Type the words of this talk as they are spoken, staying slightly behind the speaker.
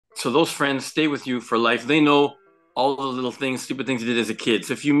so those friends stay with you for life. They know all the little things, stupid things you did as a kid.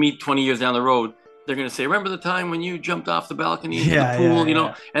 So if you meet 20 years down the road, they're going to say, remember the time when you jumped off the balcony into the Yeah, pool,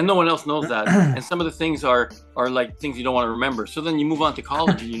 yeah, and no one else knows that. yeah. And some of the things are like things you don't want to remember. So then you move on to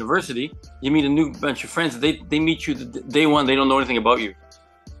college or university, you meet a new bunch of friends. They meet you the day one, they don't know anything about you.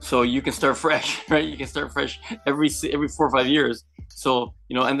 So you can start fresh, right? You can start fresh every 4 or 5 years. So,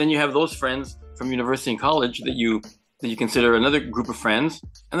 and then you have those friends from university and college that you consider another group of friends.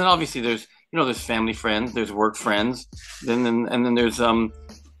 And then obviously there's family friends, there's work friends, and then there's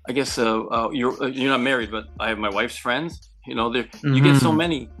I guess you're not married, but I have my wife's friends. There you get so Hmm.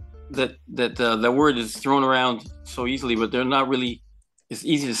 many that word is thrown around so easily, but they're not really. It's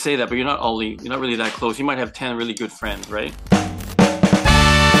easy to say that, but you're not really that close. You might have 10 really good friends, right?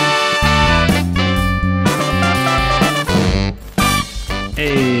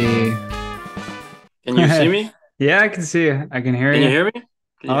 Hey. Can you see me? Yeah, I can see you. I can hear Can you you. hear me? Can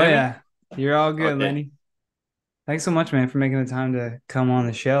you Oh hear me? yeah. You're all good, Okay. Lenny. Thanks so much, man, for making the time to come on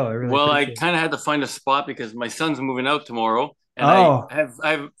the show. I really Well, I appreciate it. kind of had to find a spot because my son's moving out tomorrow, and I Oh, have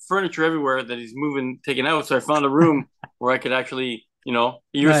I have furniture everywhere that he's taking out. So I found a room where I could actually, you're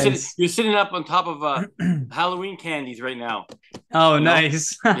sitting nice. you're sitting up on top of Halloween candies right now. Oh, You know?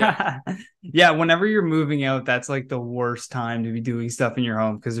 nice. Yeah, Yeah, whenever you're moving out, that's like the worst time to be doing stuff in your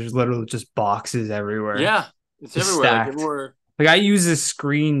home because there's literally just boxes everywhere, yeah. It's just everywhere, like stacked. everywhere. Like I use this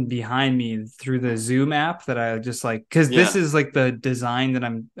screen behind me through the Zoom app that I just like because this Yeah. is like the design that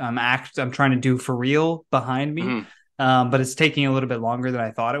I'm trying to do for real behind me. Hmm. But it's taking a little bit longer than I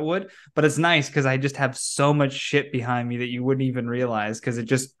thought it would. But it's nice because I just have so much shit behind me that you wouldn't even realize because it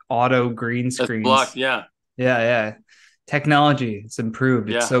just auto green That's blocked. screens. Yeah, Yeah, yeah. Technology, it's improved.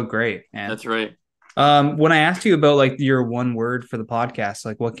 It's yeah. so great, man. That's right. When I asked you about like your one word for the podcast,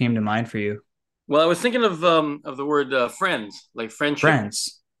 like what came to mind for you? Well, I was thinking of the word friends, like friendship.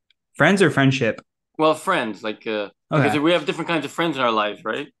 Friends. Friends or friendship? Well, friends, like because Okay. we have different kinds of friends in our lives,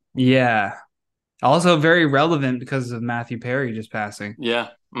 right? Yeah. Also very relevant because of Matthew Perry just passing. Yeah.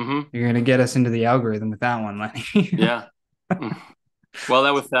 Mm-hmm. You're gonna get us into the algorithm with that one, Lenny. Yeah. Well,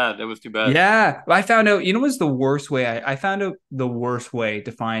 that was sad. That was too bad. Yeah, I found out. You know, what's the worst way? I found out the worst way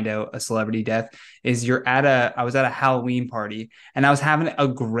to find out a celebrity death is you're at a. I was at a Halloween party and I was having a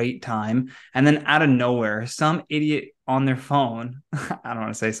great time, and then out of nowhere, some idiot on their phone. I don't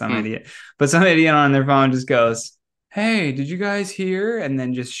want to say some Hmm. idiot, but some idiot on their phone just goes, "Hey, did you guys hear?" And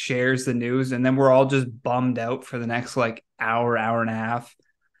then just shares the news, and then we're all just bummed out for the next like hour and a half,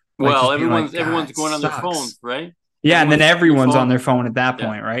 like Well, just being like, everyone's "God, going on their sucks." phones, right? Yeah, and then Everyone's on their everyone's on phone. their phone at that Yeah.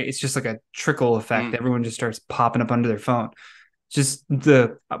 point, right? It's just like a trickle effect. Mm. Everyone just starts popping up under their phone. Just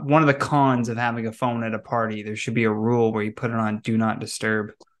the one of the cons of having a phone at a party. There should be a rule where you put it on do not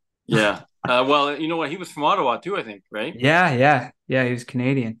disturb. Yeah. Well, you know what? He was from Ottawa too, I think, right? Yeah, yeah, yeah. He was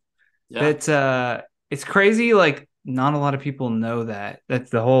Canadian. Yeah. But it's crazy. Like not a lot of people know that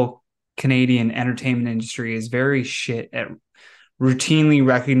the whole Canadian entertainment industry is very shit at routinely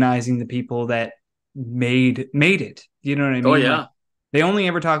recognizing the people that made it. You know what I Oh mean? Like yeah. they only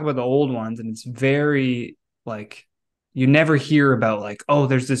ever talk about the old ones, and it's very like you never hear about like, oh,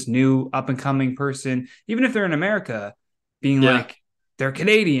 there's this new up and coming person, even if they're in America, being Yeah. like they're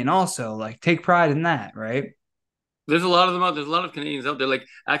Canadian also. Like take pride in that, right? There's a lot of them out. There's a lot of Canadians out there. Like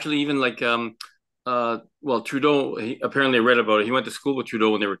actually, even like well, Trudeau. Apparently, I read about it. He went to school with Trudeau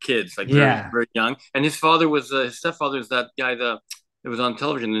when they were kids, like very Yeah. very young. And his stepfather is that guy that was on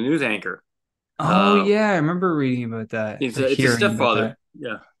television, the news anchor. Oh Uh, yeah, I remember reading about that or it's his hearing about stepfather. that.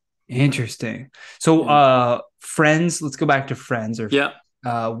 Yeah. Interesting. So And Friends, let's go back to Friends or yeah.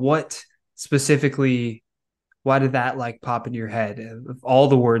 what specifically why did that like pop into your head of all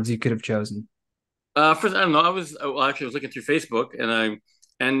the words you could have chosen? First, I don't know. I was looking through Facebook, and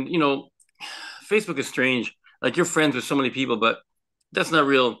Facebook is strange. Like you're friends with so many people, but that's not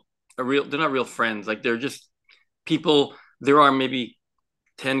real. They're not real friends. Like they're just people. There are maybe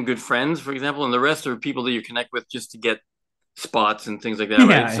 10 good friends, for example, and the rest are people that you connect with just to get spots and things like that, right?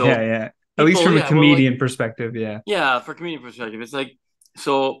 Yeah, yeah, So yeah. At least people, from a yeah, well, like comedian perspective, yeah. yeah, for community perspective, it's like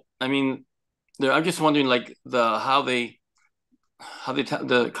so. I mean, I'm just wondering, like the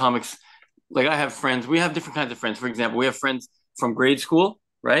comics. Like I have friends. We have different kinds of friends. For example, we have friends from grade school,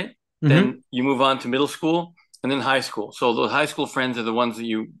 right? Hmm. Then you move on to middle school and then high school. So those high school friends are the ones that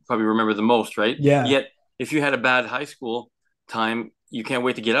you probably remember the most, right? Yeah. Yet if you had a bad high school time, you can't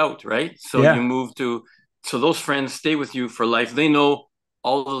wait to get out, right? So you Yeah. move to so those friends stay with you for life. They know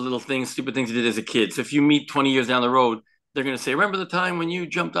all the little things, stupid things you did as a kid. So if you meet 20 years down the road, they're going to say, remember the time when you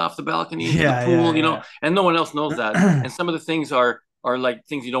jumped off the balcony into the Yeah, pool, yeah, and no one else knows that. yeah. And some of the things are like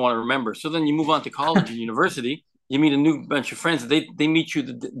things you don't want to remember. So then you move on to college and university, you meet a new bunch of friends. They meet you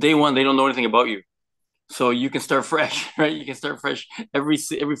the day one. They don't know anything about you, so you can start fresh, right? You can start fresh every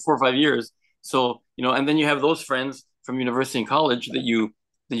 4 or 5 years. So and then you have those friends from university and college that you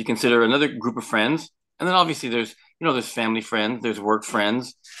consider another group of friends, and then obviously there's family friends, there's work friends,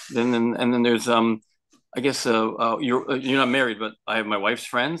 then there's I guess you're not married, but I have my wife's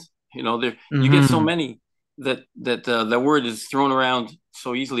friends. There you get so Hmm. many that word is thrown around so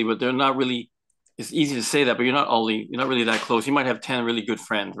easily, but they're not really. It's easy to say that, but you're not really that close. You might have 10 really good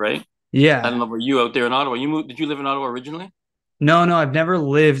friends, right? I don't Yeah. know where you out there in Ottawa. Did you live in Ottawa originally? No, no, I've never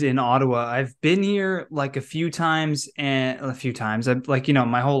lived in Ottawa. I've been here like a few times. I like,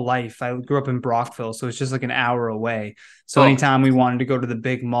 my whole life. I grew up in Brockville, so it's just like an hour away. So Oh, anytime we wanted to go to the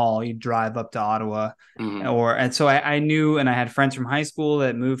big mall, you'd drive up to Ottawa. hmm. And so I knew, and I had friends from high school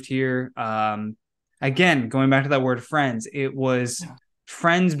that moved here. Again, going back to that word friends, it was Yeah.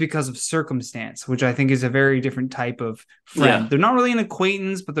 friends because of circumstance, which I think is a very different type of friend. Yeah. They're not really an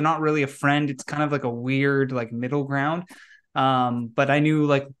acquaintance, but they're not really a friend. It's kind of like a weird, like middle ground. But I knew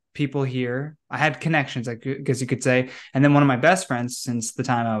like people here. I had connections, I guess you could say. And then one of my best friends since the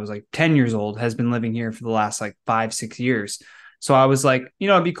time I was like 10 years old has been living here for the last like 5, 6 years. So I was like,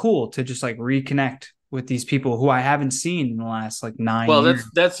 it'd be cool to just like reconnect with these people who I haven't seen in the last like nine Well, years.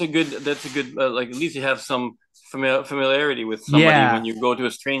 that's a good like at least you have some familiarity with somebody when Yeah. you go to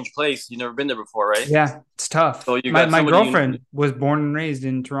a strange place you've never been there before, right? Yeah, it's tough. So you My got my somebody girlfriend was born and raised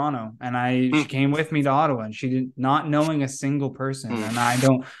in Toronto, and she Hmm, came with me to Ottawa, and she did not knowing a single person, and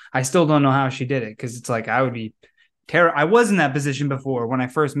hmm. I still don't know how she did it because it's like I would be terrible. I was in that position before when I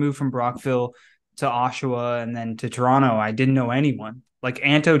first moved from Brockville to Oshawa and then to Toronto. I didn't know anyone. Like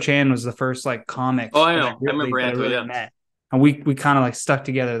Anto Chan was the first like comic Oh, I that know. I remember I Anto. really Yeah. met, and we kind of like stuck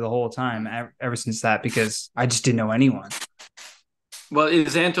together the whole time ever since that because I just didn't know anyone. Well,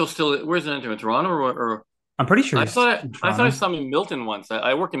 is Anto still? Where's Anto in Toronto or I'm pretty sure I he's thought I, in I thought I Toronto. saw him in Milton once.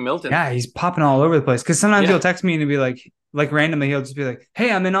 I work in Milton. Yeah, he's popping all over the place. Because sometimes he'll Yeah. text me and he'll be like randomly, he'll just be like,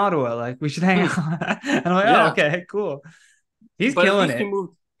 "Hey, I'm in Ottawa. Like, we should hang Hmm. out." And I'm like, "Oh, Yeah. okay, cool." He's But at killing least you it.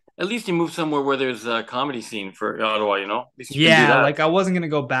 moved. At least you moved somewhere where there's a comedy scene for Ottawa. At least you can do Yeah, that. like I wasn't gonna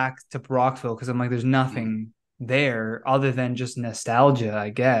go back to Brockville because I'm like, there's Hmm. nothing there other than just nostalgia, I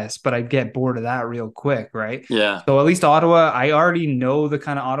guess. But I'd get bored of that real quick, right? Yeah. So at least Ottawa, I already know the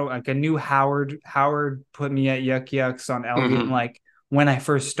kind of Ottawa. Like I knew Howard. Howard put me at Yuck Yucks on Elgin, Hmm. like when I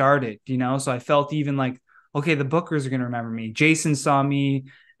first started. So I felt even like, okay, the bookers are gonna remember me. Jason saw me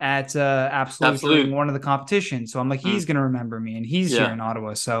at Absolute during Absolute. one of the competitions, so I'm like, Hmm. he's gonna remember me, and he's here Yeah. in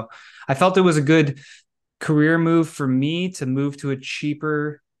Ottawa. So I felt it was a good career move for me to move to a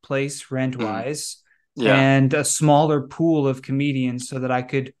cheaper place rent Hmm. wise Yeah. and a smaller pool of comedians so that I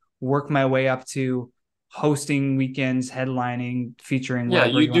could work my way up to hosting weekends, headlining, featuring, Yeah.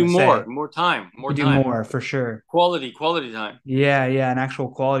 whatever You you want do to more, say. more time, You more do time, more for sure. quality time. Yeah, yeah, and actual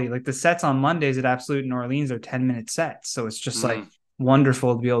quality. Like the sets on Mondays at Absolute in Orleans are 10-minute sets. So it's just like Hmm.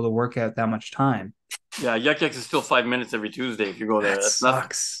 wonderful to be able to work out that much time. Yeah. Yuck Yucks is still 5 minutes every Tuesday if you go there. That That's nothing.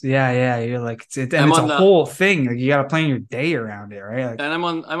 sucks. Yeah, yeah. You're like, and I'm it's a on the whole thing. Like you got to plan your day around it, right? Like, I'm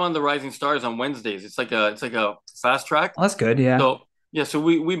on the Rising Stars on Wednesdays. It's like a fast track. well, that's good. Yeah. So yeah, so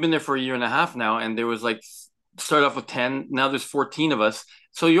we've been there for a year and a half now, and there was like start off with 10. Now there's 14 of us,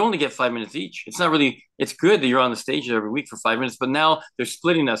 so you only get 5 minutes each. It's not really. It's good that you're on the stage every week for 5 minutes, but now they're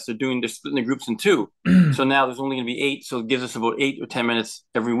splitting us. They're splitting the groups in two. So now there's only going to be eight. So it gives us about 8 or 10 minutes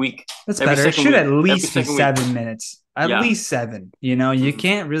every week, That's every better. It second should week, at every least be second week. 7 minutes. At Yeah. least seven. You Mhm.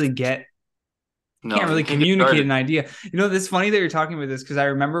 can't really get can't No, you really can't get communicate started. an idea. It's funny that you're talking about this because I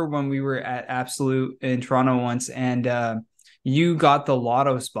remember when we were at Absolute in Toronto once and you got the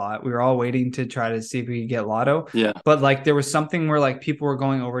lotto spot. We were all waiting to try to see if we could get lotto. Yeah. But like there was something where like people were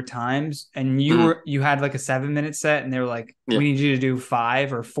going over times and Mhm. you had like a 7 minute set and they were like, Yeah. we need you to do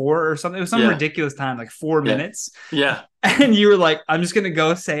 5 or 4 or something. It was some Yeah. ridiculous time, like 4 minutes. Yeah. And you were like, I'm just gonna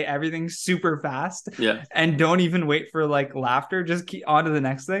go say everything super fast Yeah. and don't even wait for like laughter. Just keep on to the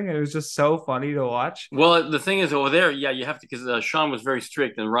next thing. It was just so funny to watch. Well, the thing is over there, yeah, you have to because Sean was very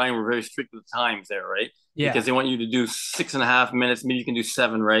strict and Ryan were very strict with the times there, right? Because Yeah. they want you to do 6.5 minutes, maybe you can do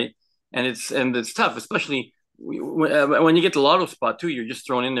seven, right? And it's tough, especially when you get the lotto spot too. You're just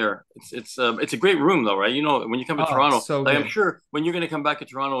thrown in there. It's a great room though, right? When you come to Oh, it's Toronto, so like I'm good. sure when you're going to come back to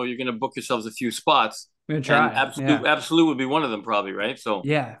Toronto, you're going to book yourselves a few spots, I'm gonna and try. absolute Yeah. absolute would be one of them probably, right? So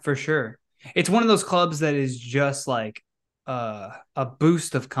Yeah, for sure. It's one of those clubs that is just like a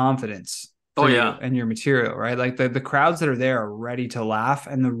boost of confidence oh for you yeah, and your material, right? Like the crowds that are there are ready to laugh,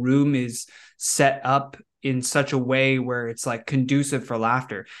 and the room is set up in such a way where it's like conducive for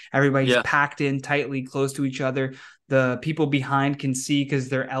laughter. Everybody's yeah, packed in tightly close to each other. the people behind can see because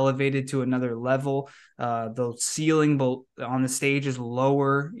they're elevated to another level. The ceiling on the stage is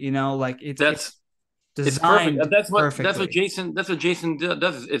lower, like it's That's it's perfect. designed That's what perfectly. Jason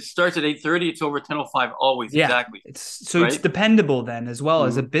does. It starts at 8:30. It's over 10:05 always. Yeah, Exactly. it's Right. dependable then as well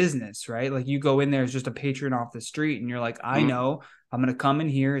as a Hmm. business, right? Like you go in there as just a patron off the street and you're like, I Hmm. know I'm gonna come in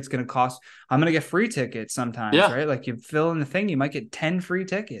here, it's gonna cost, I'm gonna get free tickets sometimes, Yeah. right? Like you fill in the thing, you might get 10 free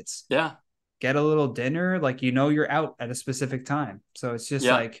tickets, Yeah. get a little dinner, like you're out at a specific time. So it's just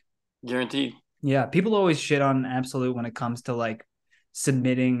Yeah. like, Guaranteed. yeah, people always shit on Absolute when it comes to like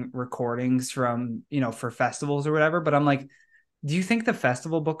submitting recordings from, for festivals or whatever. But I'm like, do you think the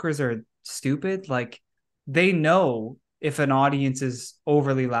festival bookers are stupid? Like, they know if an audience is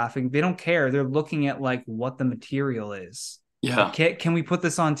overly laughing, they don't care. They're looking at like what the material is. Like, Yeah. can we put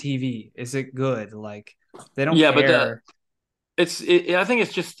this on TV? Is it good? Like, they don't Yeah. But care. I think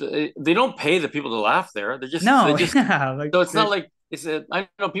it's just they don't pay the people to laugh there. They No, just yeah, like, so it's not like I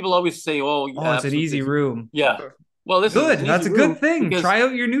know people always say, "Oh, oh, it's an absolutely." easy room. Yeah. Well, listen, Good. it's an That's easy a good room thing. because Try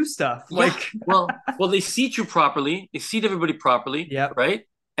out your new stuff. yeah, Like, well, they seat you properly. They seat everybody properly, yep, right?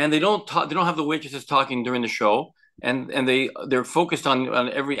 And they don't talk. They don't have the waitresses talking during the show, and they're focused on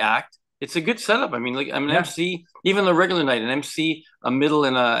every act. It's a good setup. I mean, like I'm an yeah, MC, even the regular night, an MC, a middle,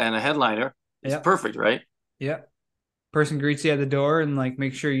 and a headliner is yep, perfect, right? yep. Person greets you at the door and like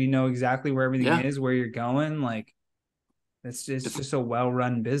make sure you know exactly where everything Yeah, is, where you're going. Like, it's it's just a well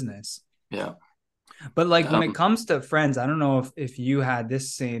run business. yeah. But like when it Um, comes to friends, I don't know if you had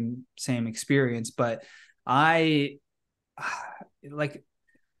this same experience, but I like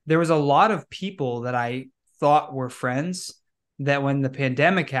there was a lot of people that I thought were friends that when the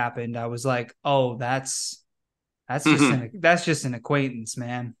pandemic happened, I was like, oh, mhm, that's just an acquaintance,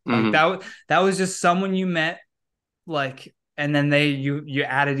 man. Like mhm. that was just someone you met, like, and then you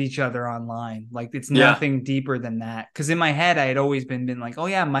added each other online. Like it's Yeah. nothing deeper than that, because in my head I had always been like, oh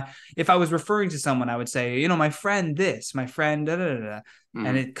yeah, my, if I was referring to someone I would say, my friend this, my friend da, da, da, da.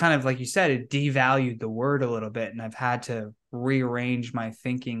 And Mhm. it kind of, like you said, it devalued the word a little bit, and I've had to rearrange my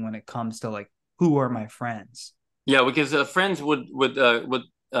thinking when it comes to like who are my friends. Yeah, because friends would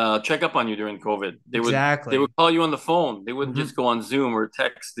check up on you during COVID. They would Exactly. call you on the phone. They wouldn't just Hmm. go on Zoom or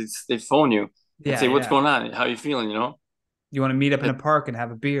text. They'd phone you and Yeah, say, "What's yeah. going on? How you feeling?" You know? You want to meet up in 'Cause- a park and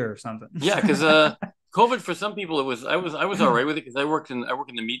have a beer or something. yeah, because COVID for some people it was I was all right with it because I work in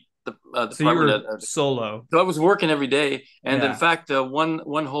the meat So you department were solo. so I was working every day. And in Yeah. fact,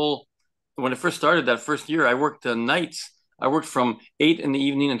 one whole when it first started that first year, I worked nights. I worked from 8 in the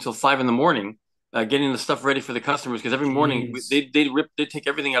evening until 5 in the morning, getting the stuff ready for the customers. Because every morning Jeez. they'd take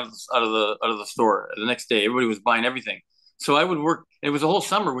everything out of the store the next day. Everybody was buying everything, so I would work. And it was a whole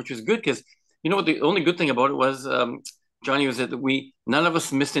summer, which was good because you know what the only good thing about it was, Johnny, was that we none of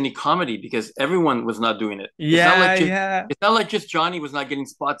us missed any comedy because everyone was not doing it. It's not like Yeah, just yeah. it's not like just Johnny was not getting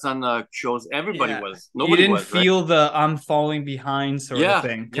spots on shows. Everybody Yeah. was. You Nobody didn't was, right? feel the I'm falling behind sort of Yeah,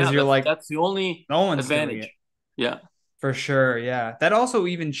 thing because yeah. you're That's like, that's the only no one's doing it. advantage. Yeah. For sure. Yeah. That also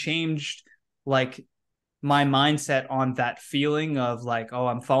even changed like my mindset on that feeling of like, oh,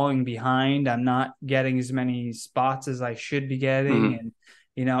 I'm falling behind. I'm not getting as many spots as I should be getting. Hmm. And,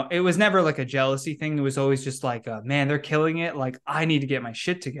 it was never like a jealousy thing. It was always just like, man, they're killing it. Like, I need to get my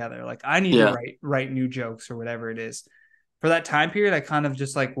shit together. Like, I need to Yeah. write new jokes or whatever it is. For that time period, I kind of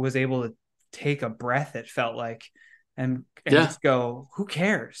just like was able to take a breath, it felt like, and Yeah. just go, who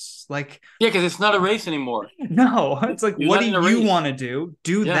cares? Like, Yeah. Because it's not a race anymore. no, it's like, You're what not do in a you race. want to do?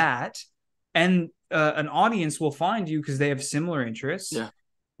 Do Yeah. that. And an audience will find you because they have similar interests. Yeah.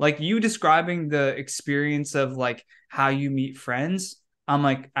 Like you describing the experience of like how you meet friends, I'm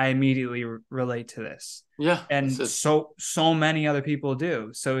like, I immediately relate to this. Yeah. And so many other people do.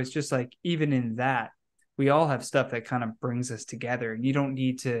 So it's just like, even in that, we all have stuff that kind of brings us together. And you don't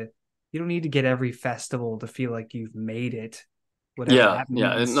need to get every festival to feel like you've made it, whatever Yeah. that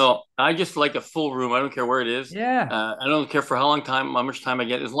Yeah. means. No, I just like a full room. I don't care where it is. Yeah. I don't care for how much time I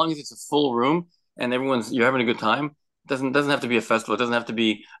get, as long as it's a full room and you're having a good time. Doesn't have to be a festival. It doesn't have to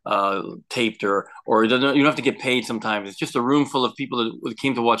be taped or it doesn't. You don't have to get paid. Sometimes it's just a room full of people that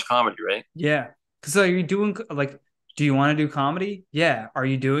came to watch comedy, right? Yeah. Because are you doing like, do you want to do comedy? Yeah. Are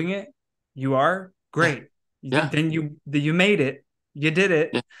you doing it? You are? Yeah. Great. Yeah. Then you made it. You did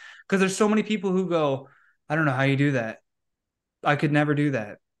it. Yeah. Because there's so many people who go, I don't know how you do that. I could never do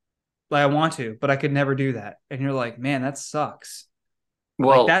that. Like I want to, but I could never do that. And you're like, man, that sucks. Like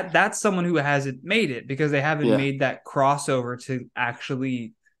Well, that's someone who hasn't made it because they haven't yeah. made that crossover to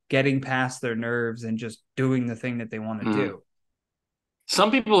actually getting past their nerves and just doing the thing that they want to Mhm. do.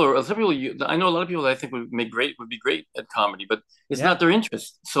 I know a lot of people that I think would be great at comedy, but it's Yeah. not their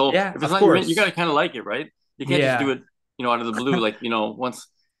interest. So Yeah, if it's of not your, you got course. to kind of like it, right? You can't just do Yeah. it, out of the blue, like, once,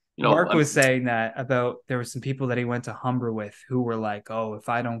 Mark was saying that about there were some people that he went to Humber with who were like, "Oh, if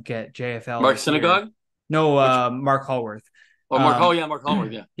I don't get JFL Mark this year." Synagogue, No, which, Mark Hallworth. or Mark, oh yeah, Mark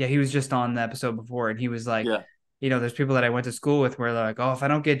Hallworth, yeah, Yeah, he was just on the episode before, and he was like, yeah, there's people that I went to school with where they're like, "Oh, if I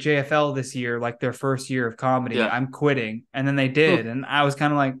don't get JFL this year, like their first year of comedy, yeah, I'm quitting." And then they did, and I was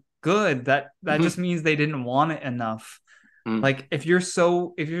kind of like, "Good. That just mm-hmm. means they didn't want it enough." Mm-hmm. Like if you're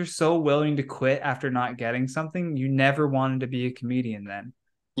so willing to quit after not getting something, you never wanted to be a comedian then.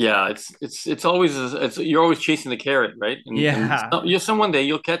 Yeah, it's always you're always chasing the carrot, right? And Yeah, some one day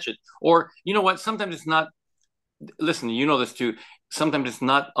you'll catch it. Or you know what? Sometimes it's not. Listen, you know this too. Sometimes it's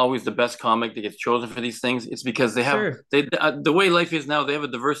not always the best comic that gets chosen for these things. It's because sure. the way life is now, they have a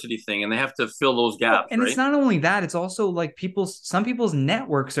diversity thing, and they have to fill those Well, gaps, and it's right? not only that, it's also like some people's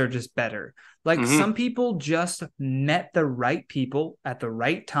networks are just better. Like Mm-hmm. some people just met the right people at the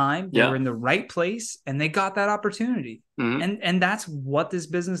right time. They were Yeah. in the right place and they got that opportunity. Mm-hmm. And that's what this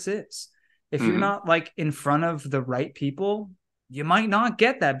business is. If you're Mm-hmm. not like in front of the right people, you might not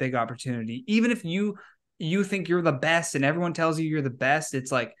get that big opportunity. Even if you think you're the best and everyone tells you you're the best,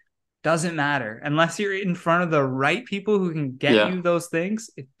 it's like doesn't matter unless you're in front of the right people who can get Yeah. you those things.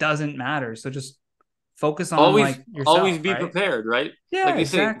 It doesn't matter. So just focus on Always, like always yourself, be right? prepared, right? Like Yeah,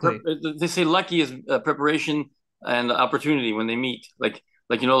 exactly. they say lucky is preparation and opportunity when they meet. Like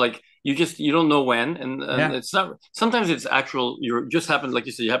you don't know when, and Yeah. it's not. Sometimes it's actual. You're just happen, like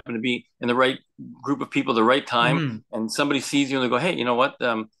you said, you happen to be in the right group of people at the right time, Hmm. and somebody sees you and they go, hey, you know what?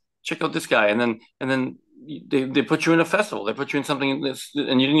 Check out this guy, and then they put you in a festival. They put you in something and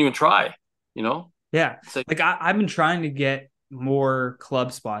you didn't even try. You know, Yeah. it's like. Like I've been trying to get more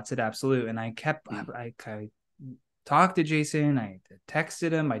club spots at Absolute, and I talked to Jason, I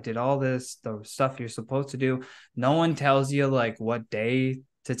texted him, I did all the stuff you're supposed to do. No one tells you like what day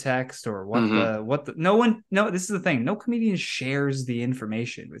to text or Mm-hmm. no one, no, this is the thing. No comedian shares the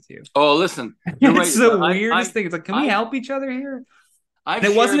information with you. Oh, listen, you're It's right. the I weirdest I thing. It's like, can we I've help each other here? I've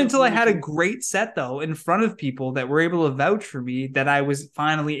And it wasn't shared until I had a information. great set though in front of people that were able to vouch for me that I was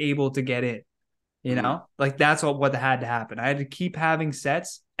finally able to get in. Mhm. Like that's what had to happen. I had to keep having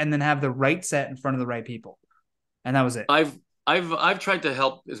sets and then have the right set in front of the right people, and that was it. I've I've tried to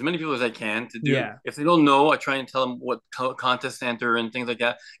help as many people as I can to do. Yeah. If they don't know, I try and tell them what contest to enter and things like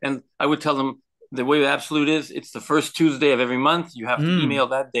that. And I would tell them the way Absolute is, it's the first Tuesday of every month. You have to Mm. email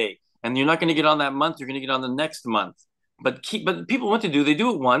that day, and you're not going to get on that month. You're going to get on the next month. But people want to do. They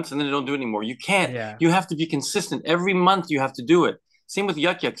do it once and then they don't do it anymore. You can't. Yeah. You have to be consistent. Every month you have to do it. Same with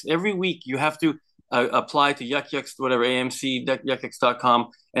Yuck Yucks. Every week you have to apply to Yuck Yucks, whatever, AMC, yuckyucks.com.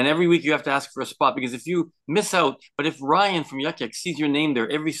 And every week you have to ask for a spot because if you miss out, but if Ryan from Yuck Yucks sees your name there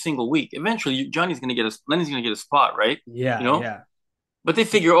every single week, eventually Lenny's going to get a spot, right? You Yeah. know? Yeah. But they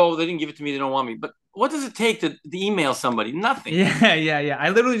figure, oh, they didn't give it to me. They don't want me. But what does it take to email somebody? Nothing. Yeah. Yeah. Yeah. I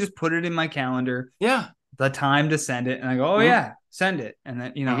literally just put it in my calendar, Yeah. the time to send it, and I go, oh Mm-hmm. yeah, send it. And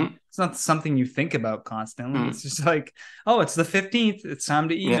then Mm-hmm. it's not something you think about constantly. Mm-hmm. It's just like, oh, it's the 15th. It's time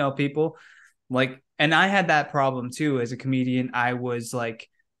to Yeah. email people. Like, and I had that problem too as a comedian. I was like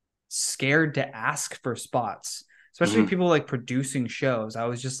scared to ask for spots, especially Mm-hmm. people like producing shows. I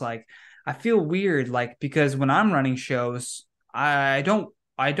was just like, I feel weird, like because when I'm running shows, I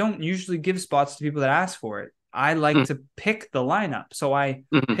don't usually give spots to people that ask for it. I like to pick the lineup. So I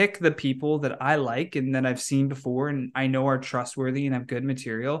Mm-hmm. pick the people that I like and that I've seen before and I know are trustworthy and have good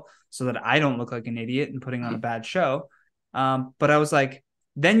material so that I don't look like an idiot and putting on a bad show. But I was like,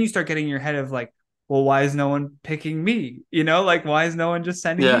 then you start getting in your head of like, well, why is no one picking me? Like why is no one just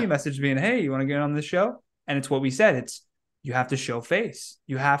sending me a Yeah. message being, hey, you want to get on the show? And it's what we said. It's you have to show face.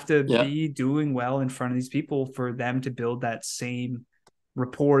 You have to Yeah. be doing well in front of these people for them to build that same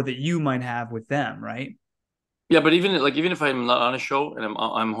rapport that you might have with them, right? Yeah, but even if I'm not on a show and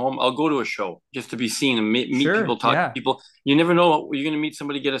I'm home, I'll go to a show just to be seen and meet people, Sure. talk to Yeah. people. You never know you're going to meet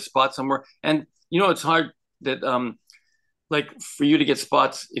somebody, get a spot somewhere, and it's hard that like for you to get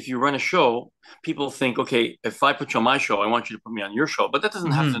spots if you run a show. People think, okay, if I put you on my show, I want you to put me on your show, but that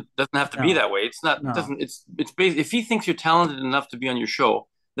Mm-hmm. doesn't have to be No, that way. It's not. It no. doesn't. It's based. If he thinks you're talented enough to be on your show,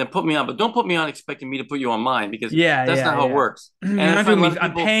 then put me on. But don't put me on expecting me to put you on mine because Yeah, that's yeah, not how it yeah. works. You're And I not find doing a lot me. of I'm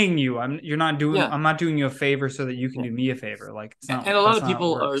people, paying you. yeah. I'm not doing you a favor so that you can Yeah. do me a favor. Like And a lot that's of not how it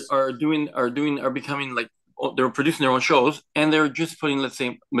people works. are becoming like, they're producing their own shows and they're just putting, let's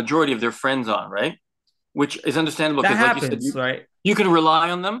say, majority of their friends on, right? Which is understandable That because, like you said, happens, right? you can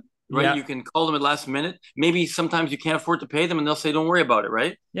rely on them, right? You Yeah. can call them at last minute. Maybe sometimes you can't afford to pay them and they'll say, don't worry about it,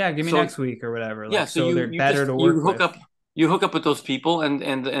 right? Yeah, give me So next week or whatever. yeah, Like so so you they're you better just to work with. you hook up with those people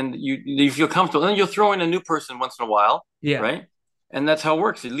and you feel comfortable. And then you'll throw in a new person once in a while, Yeah. right? And that's how it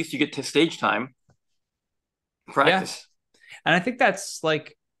works. At least you get to stage time. Yeah. Practice. And I think that's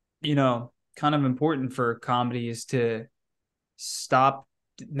like, kind of important for comedy is to stop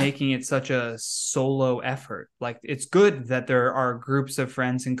making it such a solo effort. Like it's good that there are groups of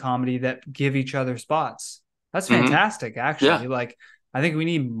friends in comedy that give each other spots. That's Hmm. fantastic, actually. Yeah. Like I think we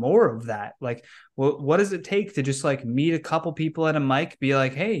need more of that. Like, what does it take to just like meet a couple people at a mic, be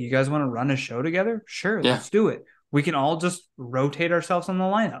like, hey, you guys want to run a show together? Sure, Yeah. let's do it. We can all just rotate ourselves on the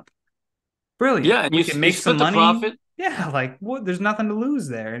lineup. Brilliant. Yeah. And We can you make some split the money. profit. Yeah, like what? There's nothing to lose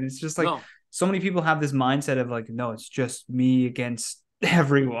there. And it's just like No. so many people have this mindset of like, no, it's just me against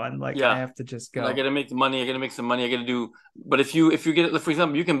everyone. Like I Yeah. have to just I go. gotta make the money. I gotta make some money. I gotta do. But if you get, for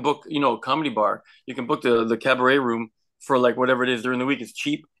example, you can book, a comedy bar. You can book the cabaret room for like whatever it is during the week. It's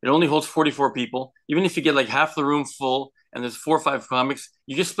cheap. It only holds 44 people. Even if you get like half the room full and there's 4 or 5 comics,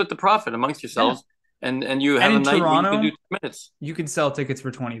 you just split the profit amongst Yeah. yourselves, and you And have a in night where you can do Toronto, 10 minutes. you can sell tickets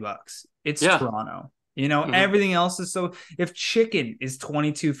for $20. It's Yeah. Toronto. Hmm. Everything else is so if chicken is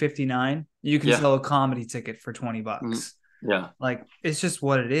 22.59, you can Yeah. sell a comedy ticket for 20 Hmm. bucks. Yeah. Like it's just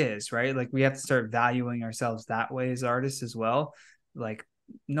what it is, right? Like we have to start valuing ourselves that way as artists as well. Like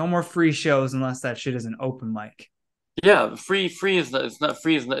no more free shows unless that shit is an open mic. Yeah. Free is not. It's not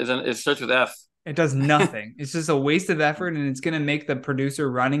free. It starts with F. It does nothing. It's just a waste of effort, and it's going to make the producer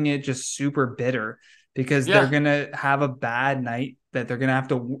running it just super bitter because they're Yeah. going to have a bad night that they're going to have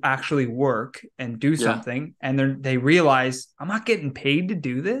to actually work and do Yeah. something, and they realize I'm not getting paid to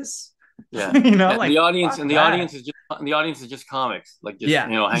do this. Yeah. And Like the audience fuck that. and the audience is just comics, like just Yeah,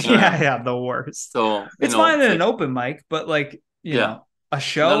 hanging yeah, around. yeah. The worst. So It's fine it's in an like, open mic, but like yeah, a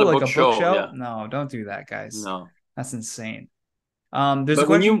show, not a like book a book show. show. Yeah. No, don't do that, guys. No. That's insane. There's a But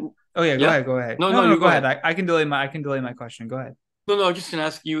when question. you, Oh yeah, go yeah, ahead. Go ahead. no, No, no, no, no. you Go go ahead. ahead. I can delay my question. Go ahead. No, no, I'm just gonna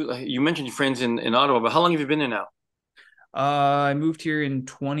ask you. You mentioned your friends in Ottawa, but how long have you been there now? I moved here in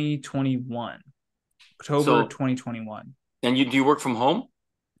 2021, October So, 2021. and do you work from home?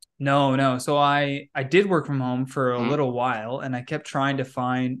 No, no. So I did work from home for a Hmm. little while, and I kept trying to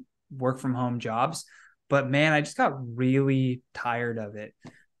find work from home jobs, but man, I just got really tired of it.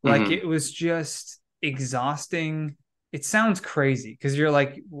 Like Hmm. it was just exhausting. It sounds crazy because you're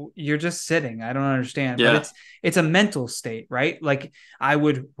like you're just sitting. I don't understand, but Yeah. it's a mental state, right? Like I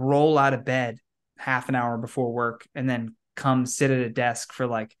would roll out of bed half an hour before work and then come sit at a desk for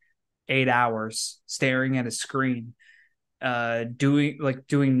like 8 hours staring at a screen,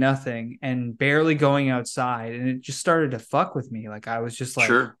 doing nothing and barely going outside, and it just started to fuck with me. Like I was just like,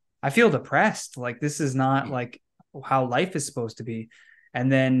 Sure. I feel depressed. Like this is not like how life is supposed to be.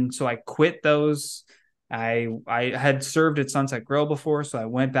 And then so I quit those. I had served at Sunset Grill before, so I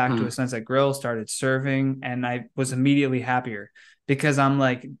went back to a Hmm. Sunset Grill, started serving, and I was immediately happier because I'm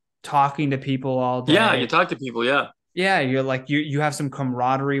like talking to people all Yeah, you day. talk to people. Yeah. Yeah, you're like you have some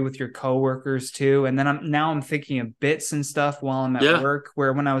camaraderie with your coworkers too. And then I'm thinking of bits and stuff while I'm at Yeah. work,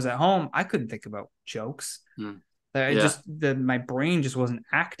 where when I was at home I couldn't think about jokes. Hmm. I Yeah. just my brain just wasn't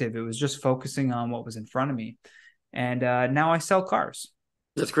active. It was just focusing on what was in front of me. And now I sell cars.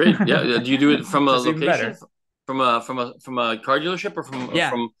 That's great. Yeah. Do you do it from a That's even location, better. from a car dealership, or Yeah.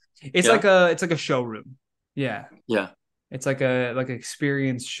 from? It's Yeah. like a showroom. Yeah. Yeah. It's like a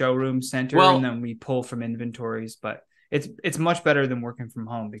experience showroom center, and Well, then we pull from inventories, but it's much better than working from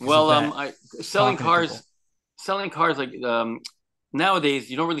home because of well, that I selling talking to cars, people. like nowadays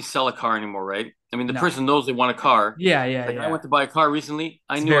you don't really sell a car anymore, right? I mean, the No. person knows they want a car. Yeah, yeah, Like I yeah. went to buy a car recently.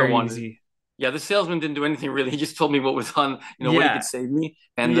 I It's knew I very wanted it. easy. Yeah, the salesman didn't do anything really. He just told me what was on, what he could Yeah, save me,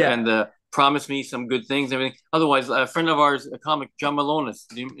 and yeah. promised me some good things and everything. Otherwise, a friend of ours, a comic, John Malonis.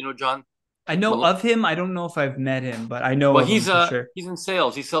 Do you know John I know Malone? of him. I don't know if I've met him, but I know Well, of him for sure. he's in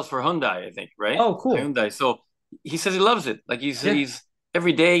sales. He sells for Hyundai, I think, right? Oh, cool. Hyundai. So he says he loves it. Like Yeah, he's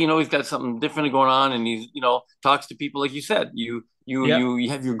every day, he's got something different going on, and he's talks to people like you said. yep, You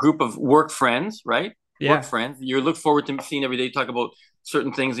have your group of work friends, right? Work yeah, friends. You look forward to seeing every day. Talk about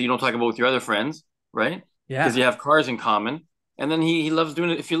certain things that you don't talk about with your other friends, right? Because yeah. you have cars in common. And then he loves doing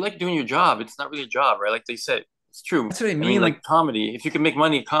it. If you like doing your job, it's not really a job, right? Like they say, it's true. That's what I I mean, mean. like Like, comedy. If you can make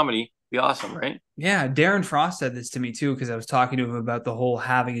money at comedy, it'd be awesome, right? yeah, Darren Frost said this to me too because I was talking to him about the whole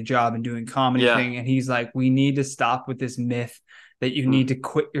having a job and doing comedy Yeah. thing, and he's like, "We need to stop with this myth that you Mm, need to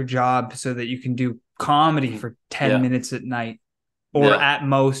quit your job so that you can do comedy mm, for 10 yeah. minutes at night or Yeah. at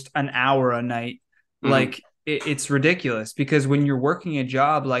most an hour a night." Hmm. Like, it's ridiculous because when you're working a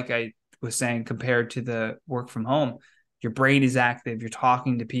job, like I was saying, compared to the work from home, your brain is active, you're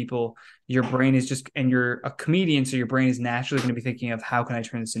talking to people, your brain is just, and you're a comedian, so your brain is naturally going to be thinking of how can I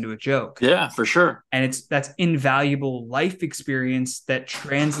turn this into a joke. Yeah, for sure. And that's invaluable life experience that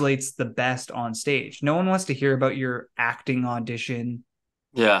translates the best on stage. No one wants to hear about your acting audition.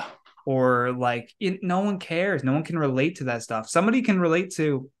 Yeah. or like no one cares. No one can relate to that stuff. Somebody can relate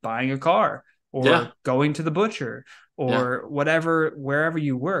to buying a car Yeah. or going to the butcher Yeah. or whatever, wherever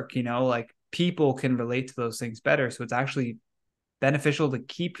you work, like people can relate to those things better. So it's actually beneficial to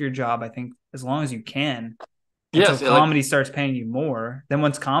keep your job, I think, as long as you can until Yes. Like, comedy starts paying you more. Then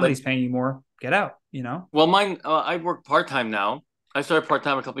once like, comedy's paying you more, get out. well, mine, I work part-time now. I started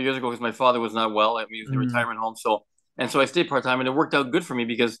part-time a couple of years ago because my father was not well. I mean, he was in a Mm, retirement home. So I stayed part-time and it worked out good for me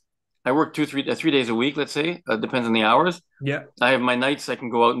because I work 3 days a week, let's say, depends on the hours. yeah, I have my nights I can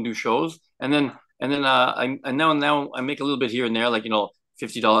go out and do shows, and then now I make a little bit here and there, like $50,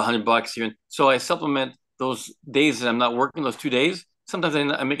 $100 here. So I supplement those days that I'm not working, those 2 days. Sometimes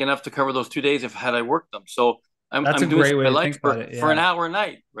I make enough to cover those 2 days if had I worked them. So that's a I'm doing great something I way to like think about it. for an Yeah, hour a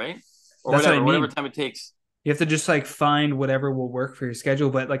night, right? Or that's what I whatever mean. time it takes. You have to just like find whatever will work for your schedule.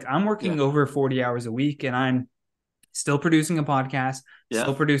 But like I'm Yeah, working over 40 hours a week and I'm still producing a podcast, yeah,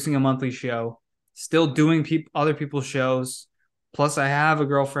 still producing a monthly show, still doing other people's shows. Plus, I have a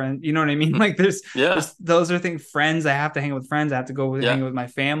girlfriend. You know what I mean? Like, yeah, those are things. Friends, I have to hang with friends. I have to go hang yeah, with my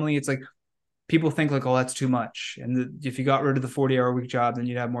family. It's like people think like, oh, that's too much. And if you got rid of the 40-hour week job, then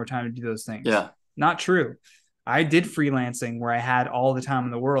you'd have more time to do those things. yeah, Not true. I did freelancing where I had all the time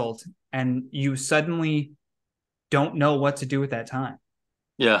in the world, and you suddenly don't know what to do with that time.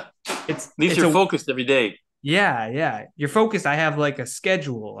 yeah. At It's least it's you're a focused every day. yeah. You're focused. I have like a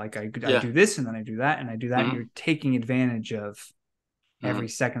schedule. Like I Yeah. do this and then I do that and I do that, and Hmm. you're taking advantage of every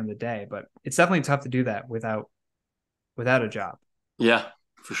Hmm. second of the day. But it's definitely tough to do that without a job. Yeah,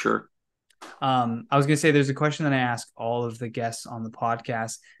 for sure. I was gonna say there's a question that I ask all of the guests on the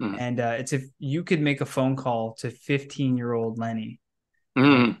podcast, Hmm. and it's if you could make a phone call to 15-year-old Lenny,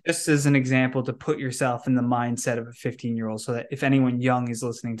 and Hmm. just as an example to put yourself in the mindset of a 15-year-old, so that if anyone young is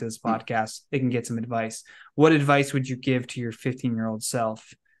listening to this podcast, they can get some advice. What advice would you give to your 15-year-old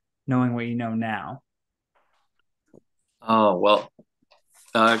self, knowing what you know now? Oh, well,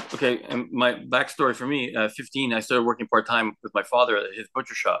 okay, and my backstory for me, 15, I started working part-time with my father at his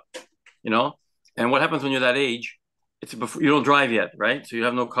butcher shop, you know? And what happens when you're that age? It's before you don't drive yet, right? So you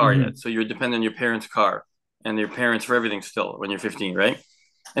have no car Mm-hmm. yet. So you're dependent on your parents' car and your parents for everything still when you're 15, right?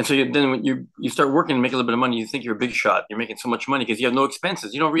 And so then when you start working and make a little bit of money, you think you're a big shot. You're making so much money because you have no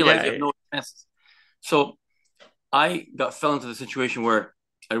expenses. You don't realize you have Yeah. no expenses. So I fell into the situation where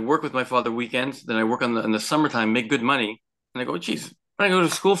I work with my father weekends, then I work in the summertime, make good money, and I go, geez, what do I go to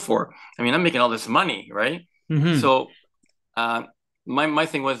school for? I mean, I'm making all this money, right? Mm-hmm. So uh, my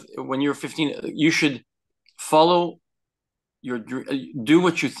thing was when you're 15, you should follow your do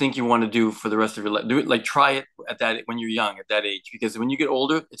what you think you want to do for the rest of your life. Do it, like, try it at that when you're young, at that age, because when you get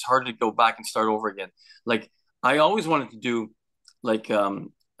older, it's hard to go back and start over again. Like I always wanted to do like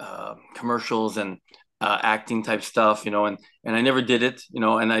commercials and acting type stuff, and I never did it,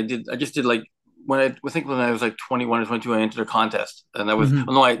 and I just did like I think when I was like 21 or 22, I entered a contest, and that was Mm-hmm.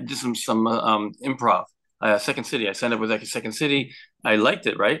 oh no, I did some improv. Second City. I signed up with like a Second City. I liked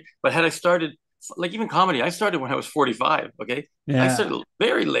it, right? But had I started like even comedy, I started when I was 45. Okay, I Yeah. started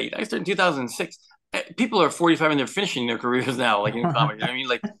very late. I started in 2006. People are 45 and they're finishing their careers now, like in comedy. You know what I mean,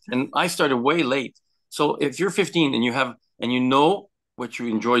 like, and I started way late. So if you're 15 and you know what you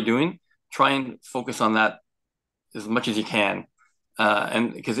enjoy doing, try and focus on that as much as you can,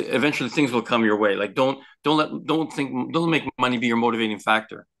 and because eventually things will come your way. Like don't make money be your motivating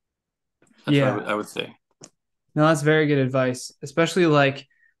factor. That's what Yeah. I would say. No, that's very good advice, especially like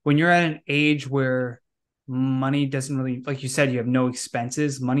when you're at an age where money doesn't really, like you said, you have no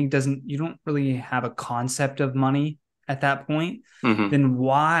expenses. You don't really have a concept of money at that point. Hmm. Then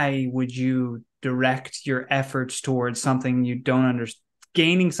why would you direct your efforts towards something you don't understand,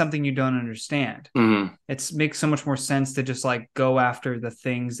 gaining something you don't understand? Hmm. It makes so much more sense to just like go after the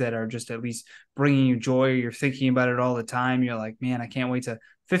things that are just at least bringing you joy. You're thinking about it all the time. You're like, man, I can't wait to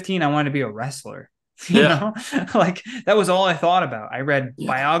 15. I want to be a wrestler. you Yeah. know like that was all I thought about. I read Yeah.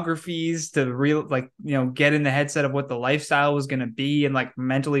 biographies to real like get in the headset of what the lifestyle was going to be and like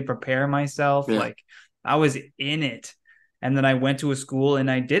mentally prepare myself. Yeah. Like I was in it, and then I went to a school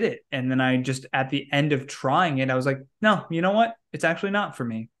and I did it, and then I just at the end of trying it I was like, no, you know what, it's actually not for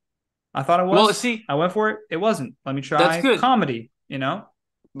me. I thought it Well, was. see, I went for it. It wasn't. Let me that's try good. comedy.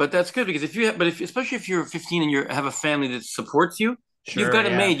 But that's good because especially if you're 15 and you have a family that supports you, you've Sure, got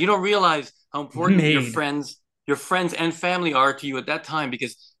it yeah. made. You don't realize how important Made. your friends and family are to you at that time.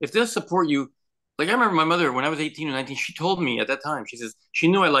 Because if they'll support you, like I remember my mother when I was 18 or 19, she told me at that time, she says she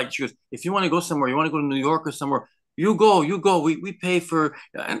knew I liked. She goes, if you want to go somewhere, you want to go to New York or somewhere, you go, you go. We pay for.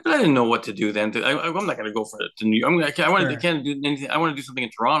 And but I didn't know what to do then. I'm not going to go to New York. I want to Sure. can't do anything. I want to do something in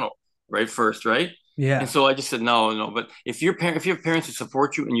Toronto, right? First, right? And Yeah. so I just said, no, no. But if you have parents who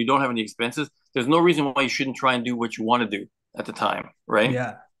support you and you don't have any expenses, there's no reason why you shouldn't try and do what you want to do at the time, right?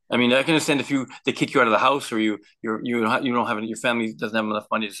 Yeah. I mean, I can understand if they kick you out of the house, or you don't have any, your family doesn't have enough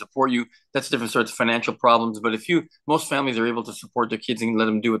money to support you. That's different sorts of financial problems. But if you most families are able to support their kids and let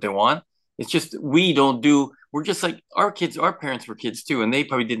them do what they want, it's just we don't do. We're just like our kids. Our parents were kids too, and they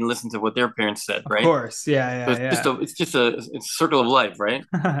probably didn't listen to what their parents said, Of right? course. Yeah. So Yeah. it's just a circle of life, right?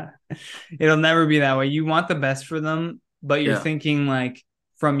 Yeah. It'll never be that way. You want the best for them, but you're Yeah. thinking like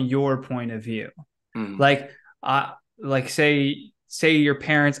from your point of view. Mm. Like, like say your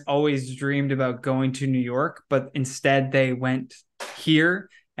parents always dreamed about going to New York, but instead they went here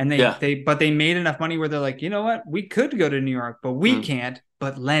and Yeah. they made enough money where they're like, you know what, we could go to New York, but we Mm. can't.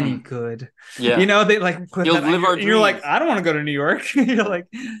 But Lenny Mm. could, Yeah. they like put You'll that on live our and you're like, dreams. I don't want to go to New York.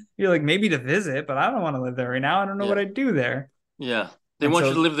 You're like maybe to visit, but I don't want to live there right now. I don't know what Yeah. I'd do there. Yeah. They And want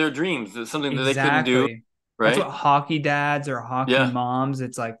you to so live their dreams. It's something that they couldn't do, exactly. That's what right? hockey dads or hockey Yeah. moms,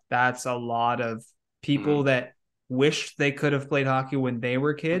 it's like that's a lot of people Mm. that wish they could have played hockey when they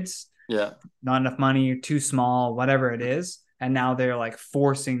were kids. Yeah. Not enough money, too small, whatever it is. And now they're like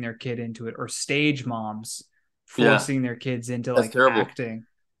forcing their kid into it, or stage moms Yeah. forcing their kids into That's like terrible. acting.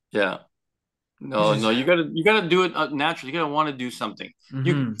 Yeah. It's No, just, no, you gotta do it naturally. You gotta want to do something.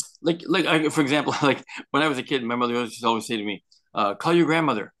 You mm-hmm. for example, like when I was a kid, my mother used to always say to me, "Call your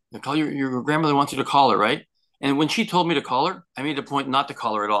grandmother. Call your grandmother wants you to call her, right?" And when she told me to call her, I made a point not to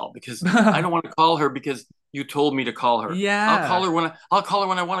call her at all because I don't want to call her because you told me to call her. Yeah. I'll call her when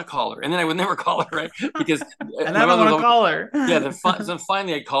I want to call her, and then I would never call her, right? Because And I my don't mother was want to always call her. yeah. Then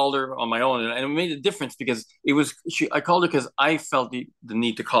finally I called her on my own, and it made a difference because it was I called her because I felt the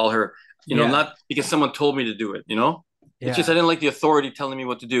need to call her, Yeah. not because someone told me to do it. It's just I Yeah. didn't like the authority telling me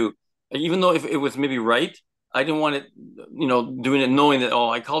what to do, even though if it was maybe right, I didn't want it, doing it knowing that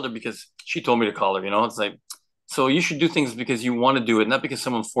I called her because she told me to call her. It's like so you should do things because you want to do it, not because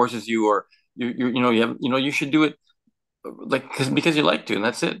someone forces you or you should do it like because you like to, and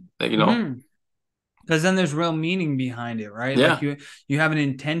that's it. Mm-hmm. Because then there's real meaning behind it, right? Like Yeah, you have an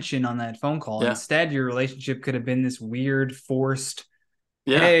intention on that phone call. yeah, Instead, your relationship could have been this weird, forced,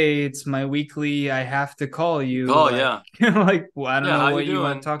 yeah. hey, it's my weekly, I have to call you. Oh Like, yeah, like, well, I don't yeah. know How you what you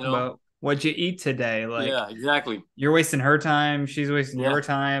want to doing? talk about. What'd you eat today? Like, Yeah, exactly. you're wasting her time, she's wasting Yeah, your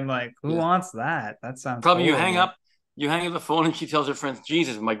time. Like, who yeah. wants that? That sounds Probably horrible. you hang up the phone, and she tells her friends,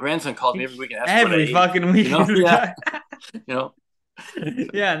 "Jesus, my grandson calls me every week and asks me what I Every ate." fucking week. Yeah, you know,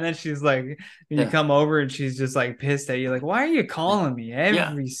 Yeah, and then she's like, you yeah, come over and she's just like pissed at you, like, why are you calling me yeah.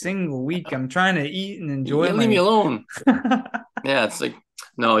 every single week? I'm trying to eat and enjoy Yeah, leave me my. alone. Yeah, it's like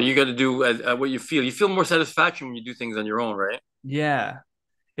no, you got to do what you feel. You feel more satisfaction when you do things on your own, right? Yeah,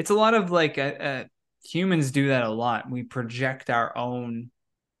 it's a lot of like humans do that a lot. We project our own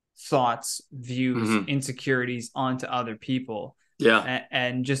thoughts, views, Hmm. insecurities onto other people. Yeah,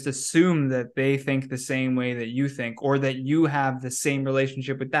 And just assume that they think the same way that you think, or that you have the same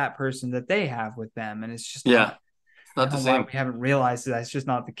relationship with that person that they have with them. And it's just not, yeah. It's I not don't the know why same. we haven't realized that it's just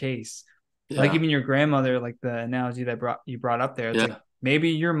not the case. Like Yeah, even your grandmother, like the analogy that you brought up there, it's like yeah, maybe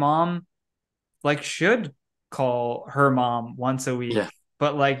your mom like should call her mom once a yeah, week,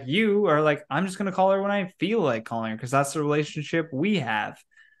 but like you are like, I'm just gonna call her when I feel like calling her because that's the relationship we have.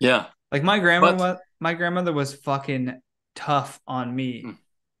 yeah. Like But my grandmother was fucking tough on me. mm,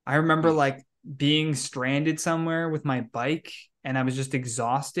 I remember mm, like being stranded somewhere with my bike and I was just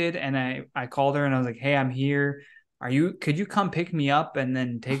exhausted and I called her and I was like, "Hey, I'm here. Could you come pick me up and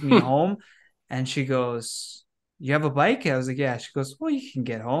then take me home?" And she goes, "You have a bike?" I was like, "Yeah." She goes, "Well, you can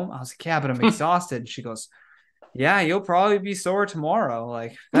get home." I was like, "Yeah, but I'm exhausted." And she goes, "Yeah, you'll probably be sore tomorrow.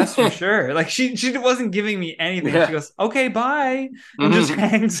 Like, that's for sure." Like she wasn't giving me anything. She yeah. goes, "Okay, bye," and just Hmm.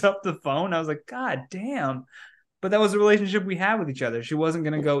 hangs up the phone. I was like, "God damn." But that was the relationship we had with each other. She wasn't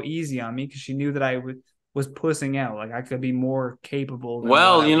gonna go easy on me because she knew that was pussing out. Like I could be more capable than what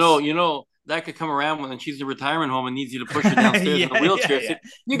Well, I was. that could come around when she's in a retirement home and needs you to push her downstairs in a Yeah, yeah, wheelchair. yeah. Say,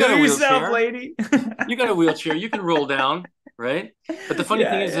 you Know got a yourself, wheelchair. lady. You got a wheelchair. You can roll down, right? But the funny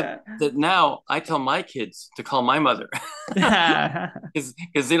thing is Yeah, that now I tell my kids to call my mother yeah.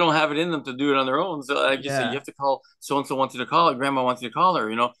 because they don't have it in them to do it on their own. So I just say you Yeah, have to call so and so wants you to call her. Grandma wants you to call her.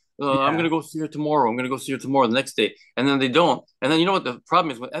 I'm yeah. gonna go see her tomorrow. I'm gonna go see her tomorrow, the next day, and then they don't. And then you know what the problem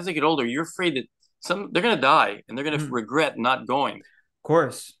is? As they get older, you're afraid that they're gonna die and they're gonna Mm, of regret not going,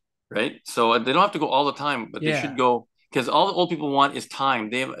 course. right? So they don't have to go all the time, but they should Yeah. go because all the old people want is time.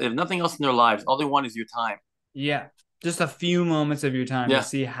 They have nothing else in their lives. All they want is your time. Yeah. Just a few moments of your time to Yeah.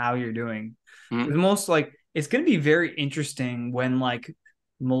 see how you're doing. Mhm. Because most like it's gonna be very interesting when like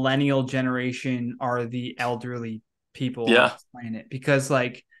millennial generation are the elderly people on Yeah. this planet because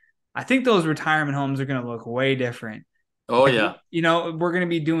like I think those retirement homes are going to look way different. Oh Like, yeah, we're going to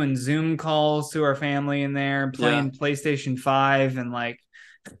be doing Zoom calls to our family in there, yeah, playing PlayStation 5 and like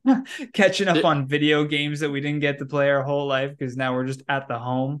catching up Th- on video games that we didn't get to play our whole life because now we're just at the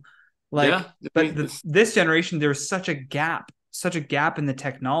home. Like, yeah. I but mean, it's, this generation, there's such a gap in the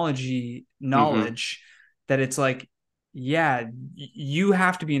technology hmm knowledge that it's like, yeah, you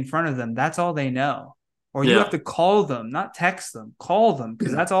have to be in front of them. That's all they know. Or you have yeah, to call them, not text them, call them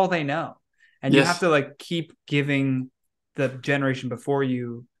because yeah. that's all they know. And you have Yes, to like keep giving the generation before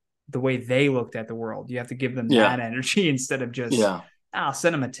you the way they looked at the world. You have to give them that yeah, energy instead of just, yeah. I'll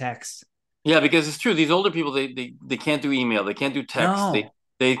send them a text. Yeah, because it's true. These older people, they can't do email, they can't do text, No.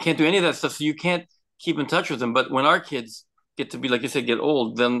 they can't do any of that stuff. So you can't keep in touch with them. But when our kids get to be, like you said, get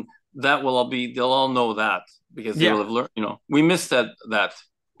old, then that will all be, they'll all know that because they will Yeah. have learned. You know, we missed that.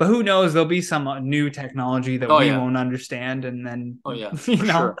 But who knows? There'll be some new technology that Oh we yeah, won't understand. And then, oh yeah, you for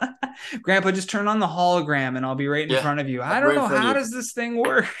know, sure. Grandpa, just turn on the hologram and I'll be right in Yeah, front of you. I'll I be don't right in know. front of How you. does this thing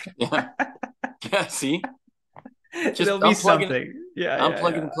work? Yeah, yeah. See, just There'll be unplug it, something. Yeah. Yeah.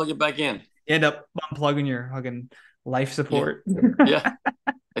 unplug it, Yeah. and plug it back in. End up unplugging your fucking life Yeah, support. yeah.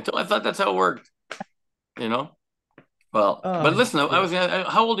 I thought that's how it worked. You know. Well, but Oh, listen, I shit. was.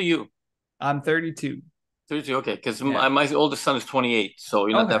 How old are you? I'm 32. 32. Okay, because Yeah. my oldest son is 28, so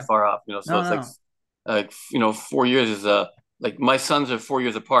you're not Okay. that far off. You know, so No, it's no. like 4 years is like my sons are 4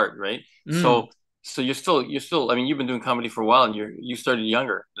 years apart, right? Mm. So you're still. I mean, you've been doing comedy for a while, and you started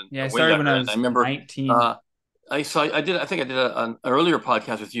younger, Yeah. I way started when younger. I And I was remember 19. uh, I think I did an earlier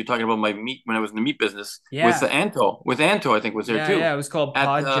podcast with you talking about my meat when I was in the meat business with Yeah. the Anto. With Anto, I think was there Yeah. too Yeah. It was called at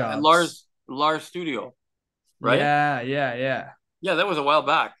Pod at Jobs. Lars Studio, right? Yeah. Yeah. Yeah. Yeah, that was a while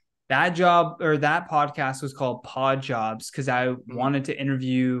back. That job or that podcast was called Pod Jobs because I Hmm. wanted to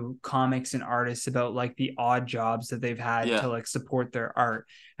interview comics and artists about like the odd jobs that they've had to Yeah. like support their art.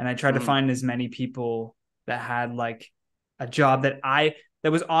 And I tried to Hmm. find as many people that had like a job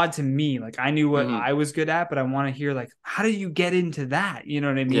that was odd to me. Like I knew what Hmm. I was good at, but I want to hear like, how do you get into that? You know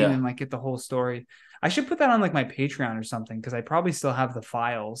what I mean? Yeah. And like get the whole story. I should put that on like my Patreon or something because I probably still have the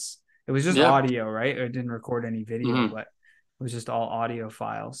files. It was just Yeah. audio, right? I didn't record any video, Hmm. but it was just all audio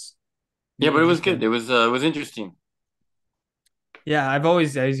files. Yeah, Be but it was good. interesting. It was interesting. Yeah, I've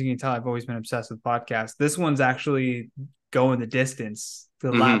always, as you can tell, I've always been obsessed with podcasts. This one's actually going the distance.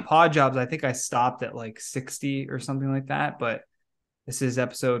 The lab Hmm. pod jobs, I think I stopped at like 60 or something like that, but this is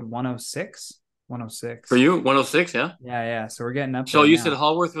episode 106. For 106. you, 106, yeah. Yeah, yeah. So we're getting up So there you said now.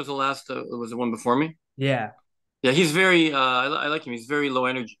 Hallworth was the last, was the one before me? Yeah. Yeah, he's very. I like him. He's very low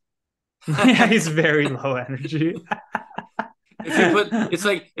energy. Yeah, he's very low energy. It's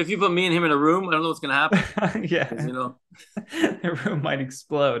like if you put me and him in a room, I don't know what's gonna happen. Because Yeah. The room might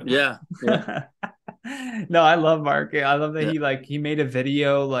explode. yeah, yeah. No, I love Mark. I love that Yeah. he made a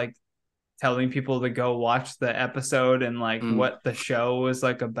video like telling people to go watch the episode and like Mm, what the show was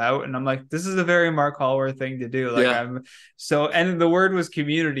like about. And I'm like, this is a very Mark Hallworth thing to do. Like yeah. I'm so, and the word was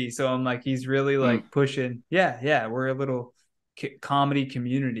community. So I'm like, he's really Mm, like pushing. Yeah, yeah, we're a little comedy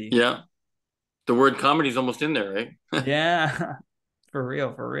community. yeah. The word comedy is almost in there, right? Yeah. For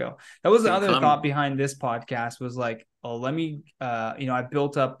real, for real. That was the Thinking other comedy. thought behind this podcast was like, oh, let me I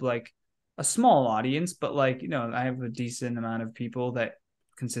built up like a small audience, but like, I have a decent amount of people that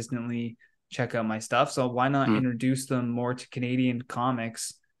consistently check out my stuff. So why not Mm, introduce them more to Canadian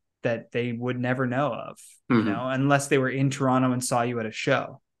comics that they would never know of, hmm unless they were in Toronto and saw you at a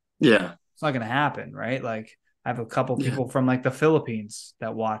show. Yeah, It's not gonna happen, right? Like I have a couple yeah, people from like the Philippines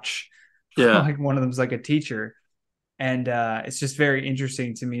that watch. yeah. Like one of them's like a teacher and it's just very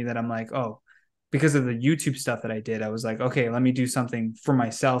interesting to me that I'm like, oh, because of the YouTube stuff that I did, I was like, okay, let me do something for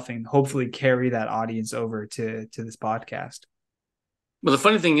myself and hopefully carry that audience over to this podcast. But the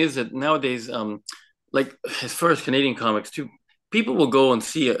funny thing is that nowadays, like as far as Canadian comics too, people will go and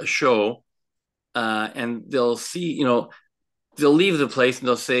see a show, and they'll see, they'll leave the place and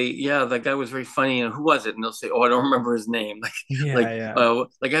they'll say, "Yeah, that guy was very funny." And who was it? And they'll say, "Oh, I don't remember his name." Yeah, yeah.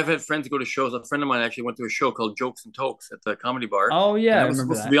 Like I've had friends go to shows. A friend of mine actually went to a show called Jokes and Tokes at the Comedy Bar, Oh yeah, and I I was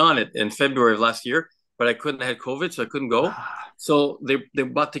remember supposed to that. be on it in February of last year, but I couldn't. I had COVID, so I couldn't go. Ah, So they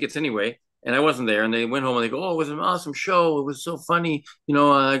bought tickets anyway, and I wasn't there. And they went home and they go, "Oh, it was an awesome show. It was so funny."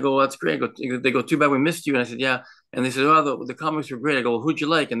 I go, "That's great." They go, "Too bad we missed you." And I said, "Yeah." And they said, "Oh, the comics were great." I go, well, "Who'd you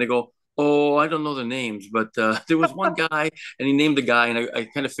like?" And they go, "Oh, I don't know the names, but there was one guy, and he named the guy, and I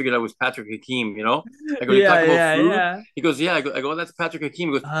kind of figured I was Patrick Hakeem, you know." I go, "You yeah, talk about yeah, food?" yeah. He goes, "Yeah." I go, "That's Patrick Hakeem."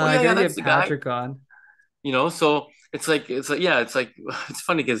 He goes, "Oh yeah, I yeah, gotta that's get the guy." Patrick on. So it's like, yeah, it's like it's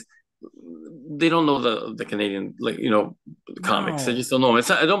funny because they don't know the Canadian, like, comics. They No. just don't know.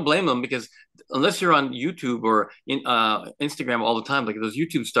 I don't blame them, because unless you're on YouTube or in Instagram all the time, like those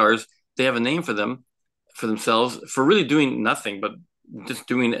YouTube stars, they have a name for themselves for really doing nothing but just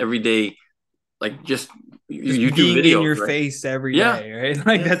doing everyday, like, just Just YouTube being in videos, your right? face every Yeah, day, right?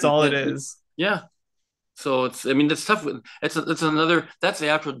 Like yeah, that's all it is. yeah. So it's, I mean, that's tough. It's another, that's the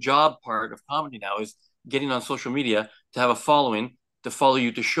actual job part of comedy now, is getting on social media to have a following, to follow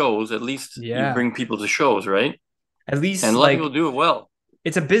you to shows. At least you Yeah. bring people to shows, right? At And least a lot of people like do it well.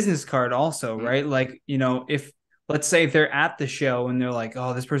 it's a business card also, Mm. right? Like, if let's say if they're at the show and they're like,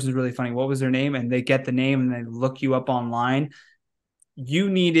 "Oh, this person's really funny. What was their name?" and they get the name and they look you up online, you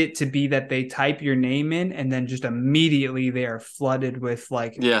need it to be that they type your name in and then just immediately they are flooded with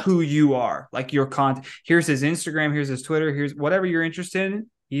like Yeah. who you are, like your content. Here's his Instagram, here's his Twitter, here's whatever you're interested in,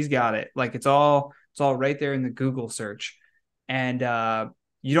 he's got it. Like it's all right there in the Google search. And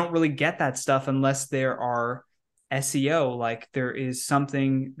you don't really get that stuff unless there are SEO, like there is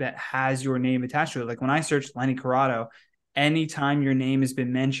something that has your name attached to it. Like when I searched Leny Corrado, anytime your name has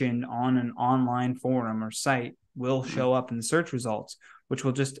been mentioned on an online forum or site will Mm. show up in the search results, which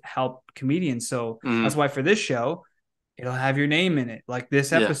will just help comedians. So that's Mm. why for this show, it'll have your name in it. Like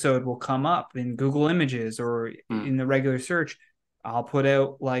this Yeah. episode will come up in Google Images or Mm. in the regular search. I'll put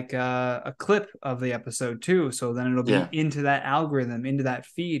out like a clip of the episode too. So then it'll be Yeah. into that algorithm, into that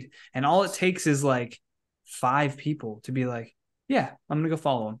feed. And all it takes is like 5 people to be like, yeah, I'm going to go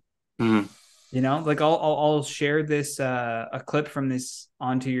follow him. Mm. Like I'll share this a clip from this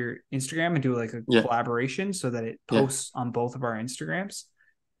onto your Instagram and do like a Yeah. collaboration so that it Yeah. posts on both of our Instagrams.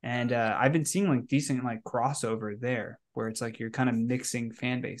 And I've been seeing like decent like crossover there where it's like you're kind of mixing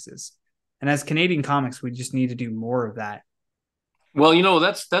fan bases. And as Canadian comics, we just need to do more of that. Well,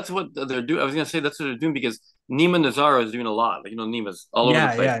 that's what they're doing. I was gonna say that's what they're doing, because Nima Nazaro is doing a lot. Like, Nima's all over the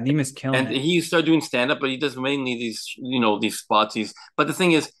Yeah, place. yeah. Nima's killing And it. he started doing stand up, but he does mainly these spots. But the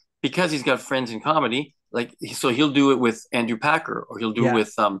thing is, because he's got friends in comedy, like, so he'll do it with Andrew Packer, or he'll do it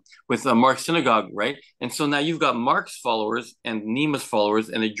Yeah. with Mark Synagogue, right? And so now you've got Mark's followers and Nima's followers,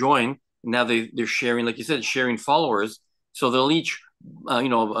 and they join. Now they're sharing, like you said, sharing followers. So they'll each,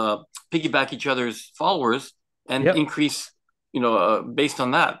 piggyback each other's followers and Yep. increase, based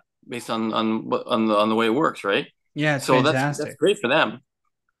on that, based on the way it works, right? Yeah, it's So that's fantastic. great for them.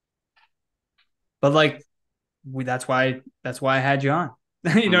 But like that's why I had you on.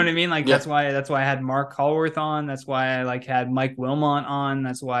 You know what I Mhm. mean? Like Yeah. that's why I had Mark Hallworth on. That's why I like had Mike Wilmot on.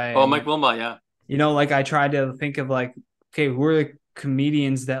 That's why Oh, Mike Wilmot, yeah. like I tried to think of like, okay, who are the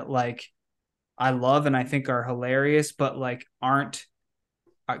comedians that like I love and I think are hilarious, but like aren't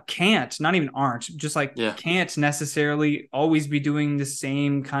can't not even aren't just like Yeah. can't necessarily always be doing the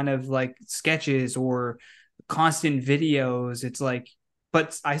same kind of like sketches or constant videos. It's like,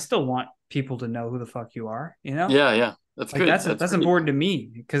 but I still want people to know who the fuck you are, Yeah, yeah. That's like good. that's That's that's great. important to me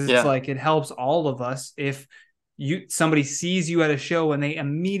because it's Yeah. like it helps all of us if somebody sees you at a show and they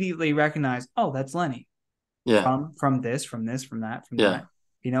immediately recognize, oh, that's Leny Yeah. from this, from this, from that, from Yeah.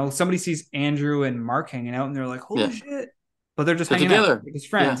 that. Somebody sees Andrew and Mark hanging out and they're like, holy Yeah. shit. But they're just They're hanging out together. like as Yeah.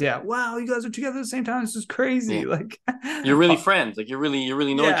 friends. Yeah. Wow, you guys are together at the same time. This is crazy. Yeah. Like You're really friends. Like, you really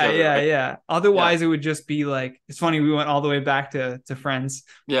know each yeah, other, yeah, right? yeah. Yeah. Otherwise it would just be like it's funny, we went all the way back to friends.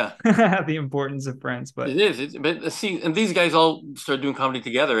 Yeah. The importance of friends. But It is. But see, and these guys all started doing comedy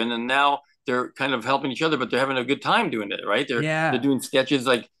together, and then now they're kind of helping each other, but they're having a good time doing it, right? They're yeah. doing sketches,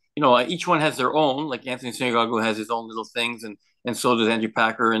 like, each one has their own. Like Anthony Sinagogo has his own little things, and so does Andrew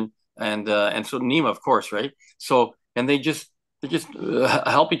Packer, and so Nima, of course, right? So, and they just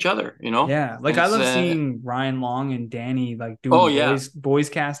help each other, Yeah, like and I it's love seeing Ryan Long and Danny like oh doing yeah, boys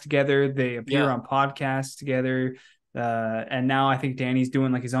cast together. They appear yeah, on podcasts together. And now I think Danny's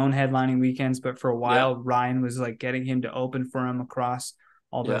doing like his own headlining weekends, but for a yeah, while Ryan was like getting him to open for him across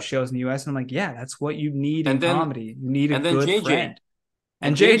all those yeah. shows in the US. And I'm like, yeah, that's what you need in And then comedy. You need a and then good JJ friend. and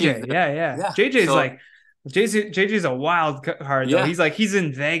And JJ's JJ, the, yeah, yeah. yeah. JJ's So like JJ's a wild card though. yeah, He's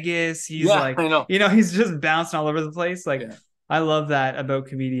in Vegas. He's yeah, like, I know. he's just bouncing all over the place. Like Yeah, I love that about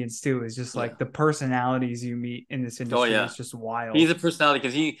comedians too. Is just yeah. like the personalities you meet in this Oh industry yeah. is just He's wild. a personality,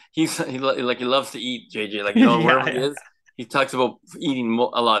 because like, he loves to eat, JJ. Like, Yeah, wherever he yeah. is, he talks about eating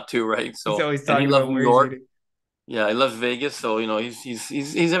a lot too, right? He's So, always and he talking loves about New where he's York. eating. Yeah, he loves Vegas. So,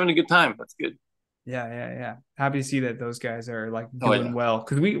 he's having a good time. That's good. Yeah, yeah, yeah. Happy to see that those guys are like Oh doing yeah. well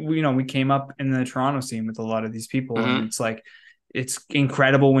because we came up in the Toronto scene with a lot of these people, and Hmm. it's like it's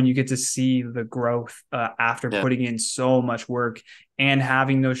incredible when you get to see the growth after Yeah. putting in so much work and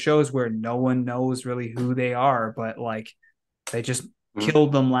having those shows where no one knows really who they are, but like they just Hmm.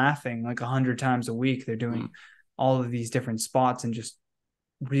 killed them laughing like 100 times a week. They're doing Hmm. all of these different spots and just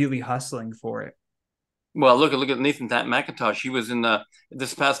really hustling for it. Well, look at Nathan McIntosh. He was in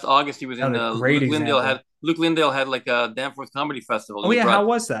this past August. He was in Another great example. Luke Lindale had like a Danforth Comedy Festival, Oh and yeah, how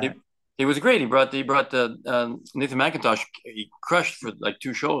was that? he was great. He brought the Nathan McIntosh. He crushed for like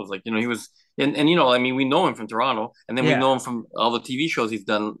 2 shows. Like he was and I mean we know him from Toronto, and then we Yeah, know him from all the TV shows he's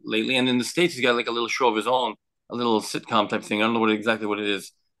done lately. And in the States, he's got like a little show of his own, a little sitcom type thing. I don't know exactly what it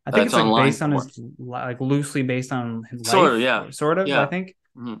is. I think It's it's like online based on somewhere. his like loosely based on his Sort of, life, yeah, or sort of. I yeah. think.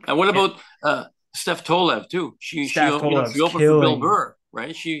 And what Yeah, about Steph Tolev too? Staff She Tolev's opened for Bill killing it. Burr,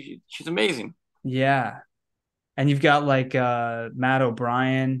 right? She's amazing. Yeah, and you've got like Matt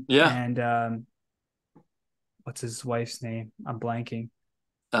O'Brien Yeah. and what's his wife's name? I'm blanking.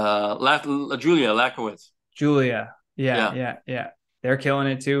 Julia Lakowitz. Julia. Yeah, Yeah. yeah, yeah. They're killing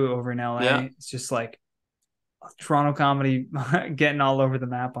it too over in LA. Yeah. It's just like Toronto comedy getting all over the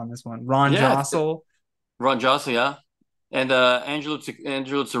map on this one. Ron Yeah. Jossel. Ron Johnson, yeah. And Angelo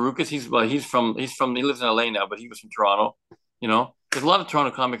Tsaroukas, he lives in LA now, but he was from Toronto. There's a lot of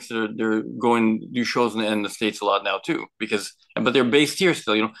Toronto comics that they're going do shows in the States a lot now too, but they're based here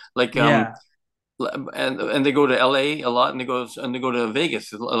still, like Yeah. and they go to LA a lot, and they go to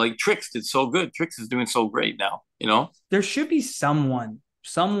Vegas. Like Trix did so good. Trix is doing so great now. There should be someone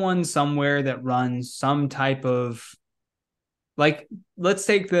somewhere that runs some type of like, let's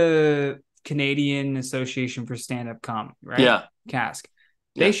take the Canadian Association for Stand-Up Comedy, right? Yeah, Cask.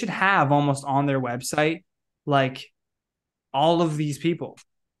 They yeah, should have almost on their website like all of these people,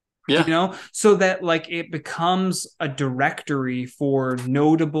 yeah, so that like it becomes a directory for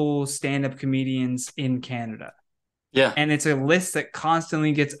notable stand-up comedians in Canada. yeah, And it's a list that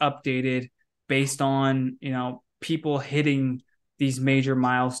constantly gets updated based on, people hitting these major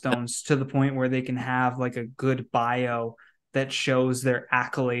milestones to the point where they can have like a good bio that shows their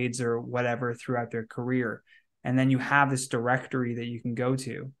accolades or whatever throughout their career. And then you have this directory that you can go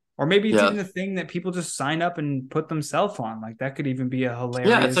to. Or maybe it's yeah, even a thing that people just sign up and put themselves on. Like that could even be a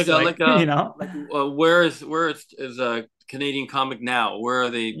yeah. It's hilarious, like, where is a Canadian comic now? Where are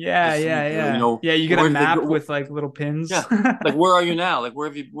they Yeah, distributed? yeah, yeah. Yeah, you get a Where did they map go? with like little pins. Yeah, like where are you now? Like where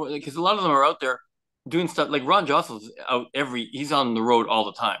have you? Because a lot of them are out there doing stuff. Like Ron Jossel's out he's on the road all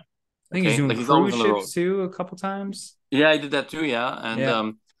the time. I think he's Okay, doing like he's always cruise on the road. ships too a couple times. Yeah, I did that too. Yeah, and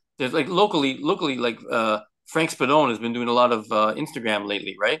Yeah, there's like locally, like Frank Spadone has been doing a lot of Instagram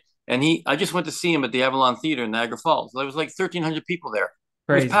lately, right? And I just went to see him at the Avalon Theater in Niagara Falls. There was like 1,300 people there.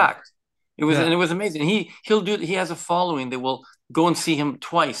 It was crazy. packed. And Yeah. it was amazing. He has a following that will go and see him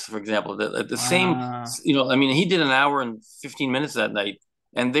twice, for example. The same, Uh, I mean, he did an hour and 15 minutes that night,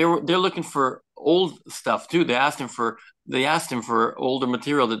 and they're looking for old stuff too. They asked him for older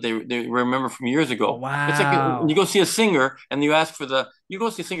material that they remember from years oh, ago. It's like when you wow. go see a singer and you go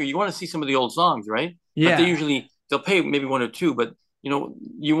see a singer, you want to see some of the old songs, right? But Yeah. they'll pay maybe one or two, but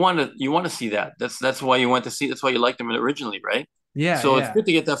you want to see that. That's why you went to see. That's why you liked them originally, right? Yeah, So it's yeah. good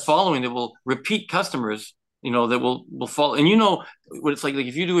to get that following that will repeat customers, that will follow. And what it's like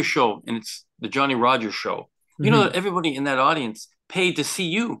if you do a show and it's the Johnny Rogers show, that Hmm. everybody in that audience paid to see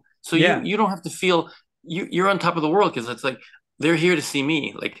you. So Yeah. you don't have to feel you're on top of the world because it's like they're here to see me.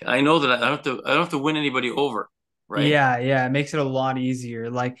 Like I know that I don't have to win anybody over, right? Yeah, yeah. It makes it a lot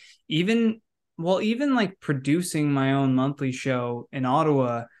easier. Like even even like producing my own monthly show in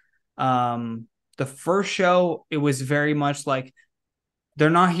Ottawa, the first show, it was very much like they're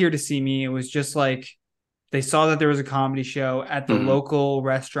not here to see me. It was just like they saw that there was a comedy show at the Hmm. local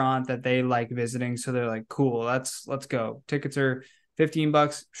restaurant that they like visiting. So they're like, cool, let's go. Tickets are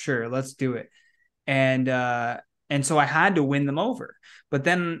 $15. Sure, let's do it. And so I had to win them over. But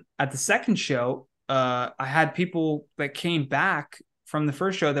then at the second show, I had people that came back from the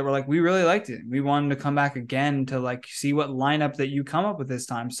first show that were like, we really liked it. We wanted to come back again to like see what lineup that you come up with this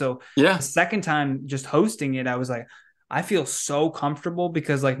time. So the Yeah, second time just hosting it, I was like, I feel so comfortable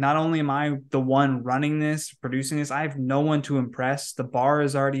because like not only am I the one running this, producing this, I have no one to impress. The bar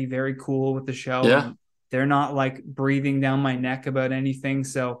is already very cool with the show yeah. and they're not like breathing down my neck about anything.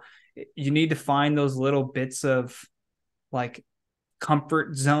 So you need to find those little bits of like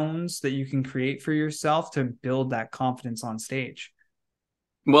comfort zones that you can create for yourself to build that confidence on stage.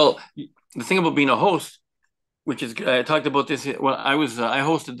 Well, the thing about being a host, which is I talked about this when I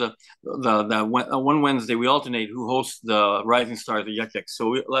hosted one Wednesday we alternate who hosts the Rising Stars the Yuck Yucks.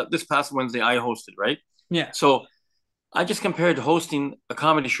 So this past Wednesday I hosted, right? Yeah. So I just compared hosting a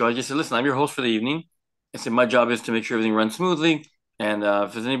comedy show. I just said, listen, I'm your host for the evening. I said my job is to make sure everything runs smoothly, and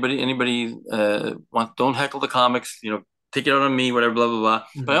if there's anybody don't heckle the comics, take it out on me, whatever, blah blah blah.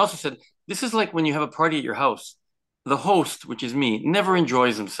 But I Mm-hmm. also said this is like when you have a party at your house the host, which is me, never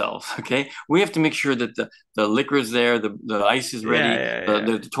enjoys themselves. Okay, we have to make sure that the liquor is there, the ice is Yeah, ready, yeah, the,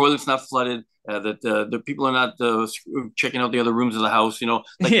 yeah. the toilet's not flooded, that the people are not checking out the other rooms of the house.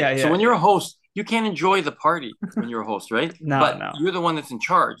 Like, Yeah, so yeah, when you're yeah. a host, you can't enjoy the party when you're a host, right? No, But no. you're the one that's in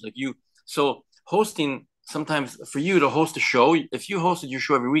charge. Like you, so hosting sometimes for you to host a show, if you hosted your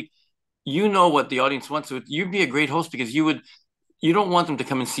show every week, you know what the audience wants. So you'd be a great host because you don't want them to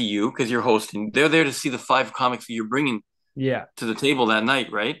come and see you because you're hosting. They're there to see the five comics that you're bringing Yeah. to the table that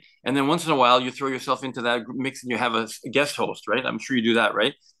night, right? And then once in a while, you throw yourself into that mix and you have a guest host, right? I'm sure you do that,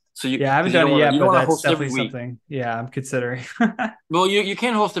 right? So Yeah, I haven't because you done don't it want to, yet, you don't but want to that's host every definitely week. something. Yeah, I'm considering. Well, you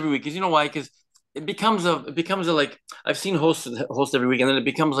can't host every week because you know why? Because it becomes a like I've seen host every week, and then it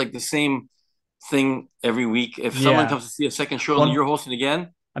becomes like the same thing every week. If someone Yeah. comes to see a second show and then Well, you're hosting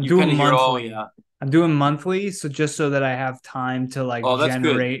again, I'm you doing kind of hear, oh monthly. yeah, I'm doing monthly, so just so that I have time to like oh that's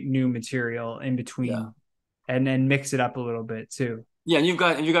good, generate new material in yeah. between and then mix it up a little bit too. Yeah, and you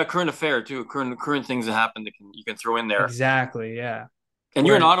got current affair too, current things that happen that you can throw in there. Exactly, yeah. And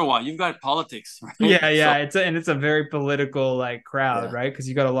you're in Where Ottawa, you've got politics, right? yeah, So yeah, it's a very political like crowd, yeah, right? Because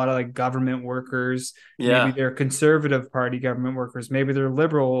you got a lot of like government workers. Maybe yeah, they're conservative party government workers. Maybe they're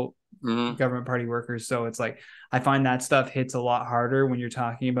liberal hmm government party workers. So it's like I find that stuff hits a lot harder when you're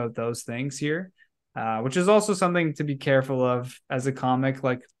talking about those things here, which is also something to be careful of as a comic,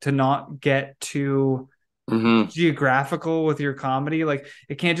 like to not get too hmm geographical with your comedy. Like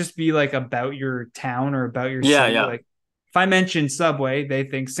it can't just be like about your town or about your yeah, city. yeah, Like if I mention Subway, they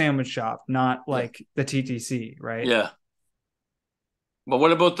think sandwich shop, not yeah, like the TTC, right? yeah. But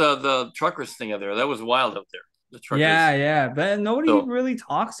what about the truckers thing out there? That was wild out there. The Yeah, truckers. yeah, but nobody So really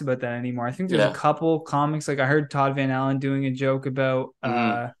talks about that anymore. I think there's a yeah, couple comics like I heard Todd Van Allen doing a joke about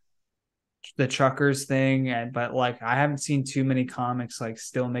hmm the truckers thing, and but like I haven't seen too many comics like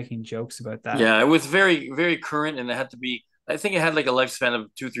still making jokes about that. yeah. It was very very current, and it had to be. I think it had like a lifespan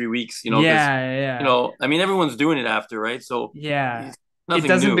of 2 3 weeks. Because Yeah, yeah. I mean everyone's doing it after, right? So Yeah. it's It nothing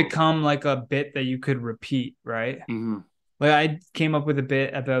doesn't new. become like a bit that you could repeat, right? Hmm Like I came up with a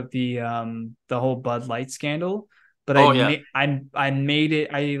bit about the whole Bud Light scandal, but Oh yeah. I made it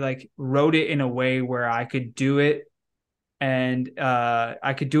I like wrote it in a way where I could do it and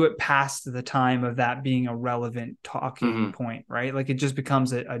I could do it past the time of that being a relevant talking hmm point, right? Like it just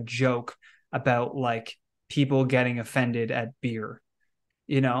becomes a joke about like people getting offended at beer,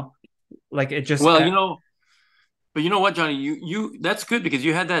 you know? Like it just Well, but you know what, Johnny, you that's good because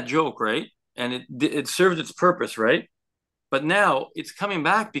you had that joke, right? And it served its purpose, right? But now it's coming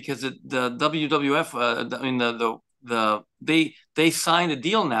back because the WWF, I mean they signed a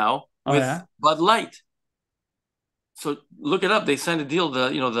deal now oh with yeah. Bud Light. So look it up. They signed a deal.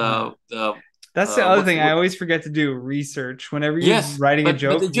 Uh, that's the other what's thing I what? always forget to do research. Whenever you're Yes, writing a but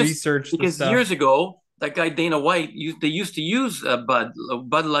joke, they just research the because stuff. years ago that guy Dana White they used to use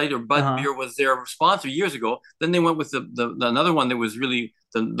Bud Light or Bud Uh-huh. Beer was their sponsor years ago. Then they went with the another one that was really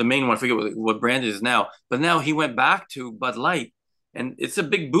the main one. I forget what brand it is now. But now he went back to Bud Light, and it's a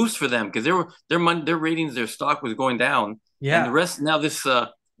big boost for them because their money, their ratings, their stock was going down, and the Yeah. rest now this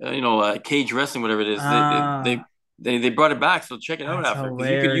cage wrestling whatever it is Ah, they brought it back. So check it out that's after because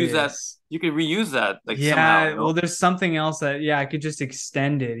you could use that. hilarious. You could reuse that like somehow. Yeah, well, there's something else that yeah, I could just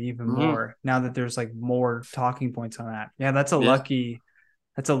extend it even Hmm more now that there's like more talking points on that. Yeah, Yeah.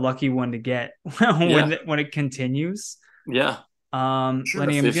 that's a lucky one to get Yeah. when it continues. Yeah. Sure.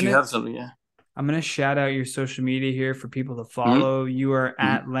 Lenny, If you have something, yeah. I'm gonna shout out your social media here for people to hmm follow. You are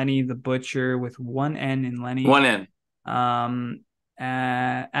hmm at Lenny the Butcher with one N in Lenny. One N. Um,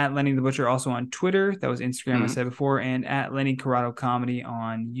 at Lenny the Butcher also on Twitter. That was Instagram, I hmm said before, and at Leny Corrado Comedy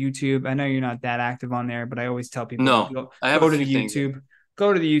on YouTube. I know you're not that active on there, but I always tell people like No, I have a go to few the things. Yeah. YouTube,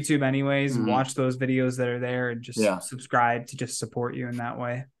 go to the YouTube anyways, hmm watch those videos that are there, and just Yeah. subscribe to just support you in that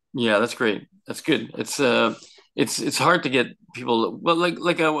way. Yeah. That's great. That's good. It's hard to get people. Well,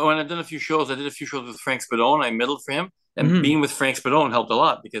 when I've done a few shows, I did a few shows with Frank Spadone. I middled for him, and Mm-hmm. being with Frank Spadone helped a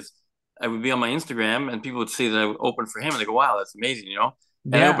lot because I would be on my Instagram and people would see that I opened for him, and they go, "Wow, that's amazing."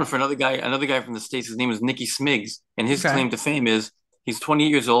 And I opened Yeah. for another guy from the States. His name is Nicky Smiggs, and his Okay. claim to fame is he's 28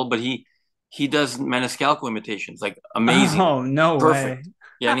 years old, but he does Maniscalco imitations like amazingly, Oh no way. perfect.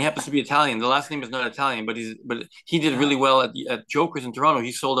 Yeah, and he happens to be Italian. The last name is not Italian, but he did really well at Joker's in Toronto.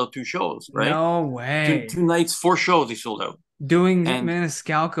 He sold out 2 shows, right? No Two way. two nights, 4 shows he sold out. Doing And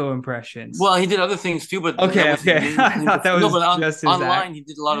Maniscalco impressions. well, he did other things too, but that Okay, was his okay. main I claim to thought that no. was But just his act. online, he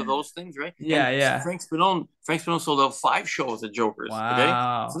did a lot of those things, right? Yeah, And yeah. Frank Spinone sold out 5 shows at Joker's. Okay,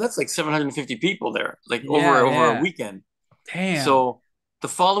 so Wow. that's like 750 people there, like Yeah, over a yeah. weekend. Damn. So the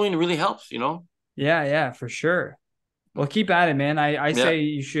following really helps. Yeah, yeah, for sure. Well, keep at it, man. I Yeah. say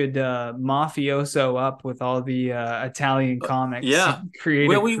you should mafioso up with all the Italian comics Yeah. create a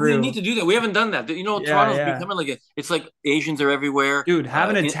Well, we need crew. to do that. We haven't done that. Yeah, Toronto's yeah. becoming it's like Asians are everywhere. Dude, have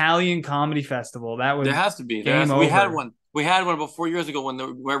an Italian comedy festival. That There would has to be. There has game to. We had over. one. We had one about 4 years ago when the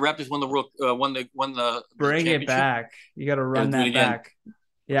where Raptors won the world, won the Bring it championship. back. You got to Got to run do it that again. back.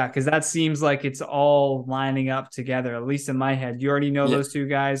 Yeah, because that seems like it's all lining up together, at least in my head. You already know Yeah, those two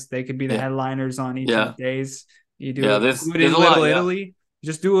guys. They could be the yeah, headliners on each of the yeah, days. You yeah. do it There's in a Little lot. Yeah, Italy.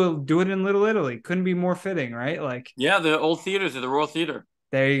 Just do it in Little Italy. Couldn't be more fitting, right? Like, yeah. The old theaters at the Royal Theater.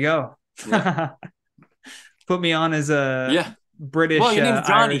 there you go. Yeah, Put me on as a yeah. Well, British your name's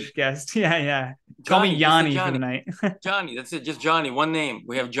Irish Johnny. guest. Yeah, yeah. Call me Johnny. Just say Yanni for the Johnny. night. Johnny. That's it. Just Johnny. One name.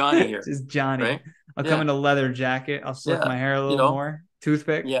 We have Johnny here, Just Johnny. right? I'll come Yeah, in a leather jacket. I'll slick yeah. my hair a You little know. more.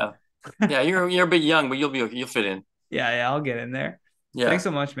 Toothpick. Yeah, yeah. You're a bit young, but you'll fit in. Yeah, yeah, I'll get in there. Thanks Yeah.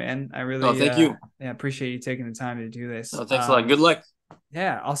 so much, man. I No, really thank you. yeah, appreciate you taking the time to do this. No, thanks a lot. Good luck.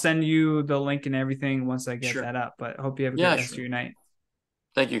 Yeah, I'll send you the link and everything once I get Sure. that up. But hope you have a good Yeah, rest of sure. your night.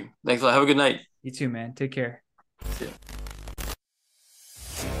 Thank you. Thanks a lot. Have a good night. You too, man. Take care. See ya.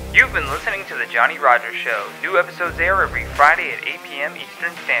 You've been listening to The Johnny Rogers Show. New episodes air every Friday at 8 p.m.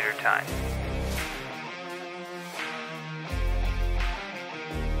 Eastern Standard Time.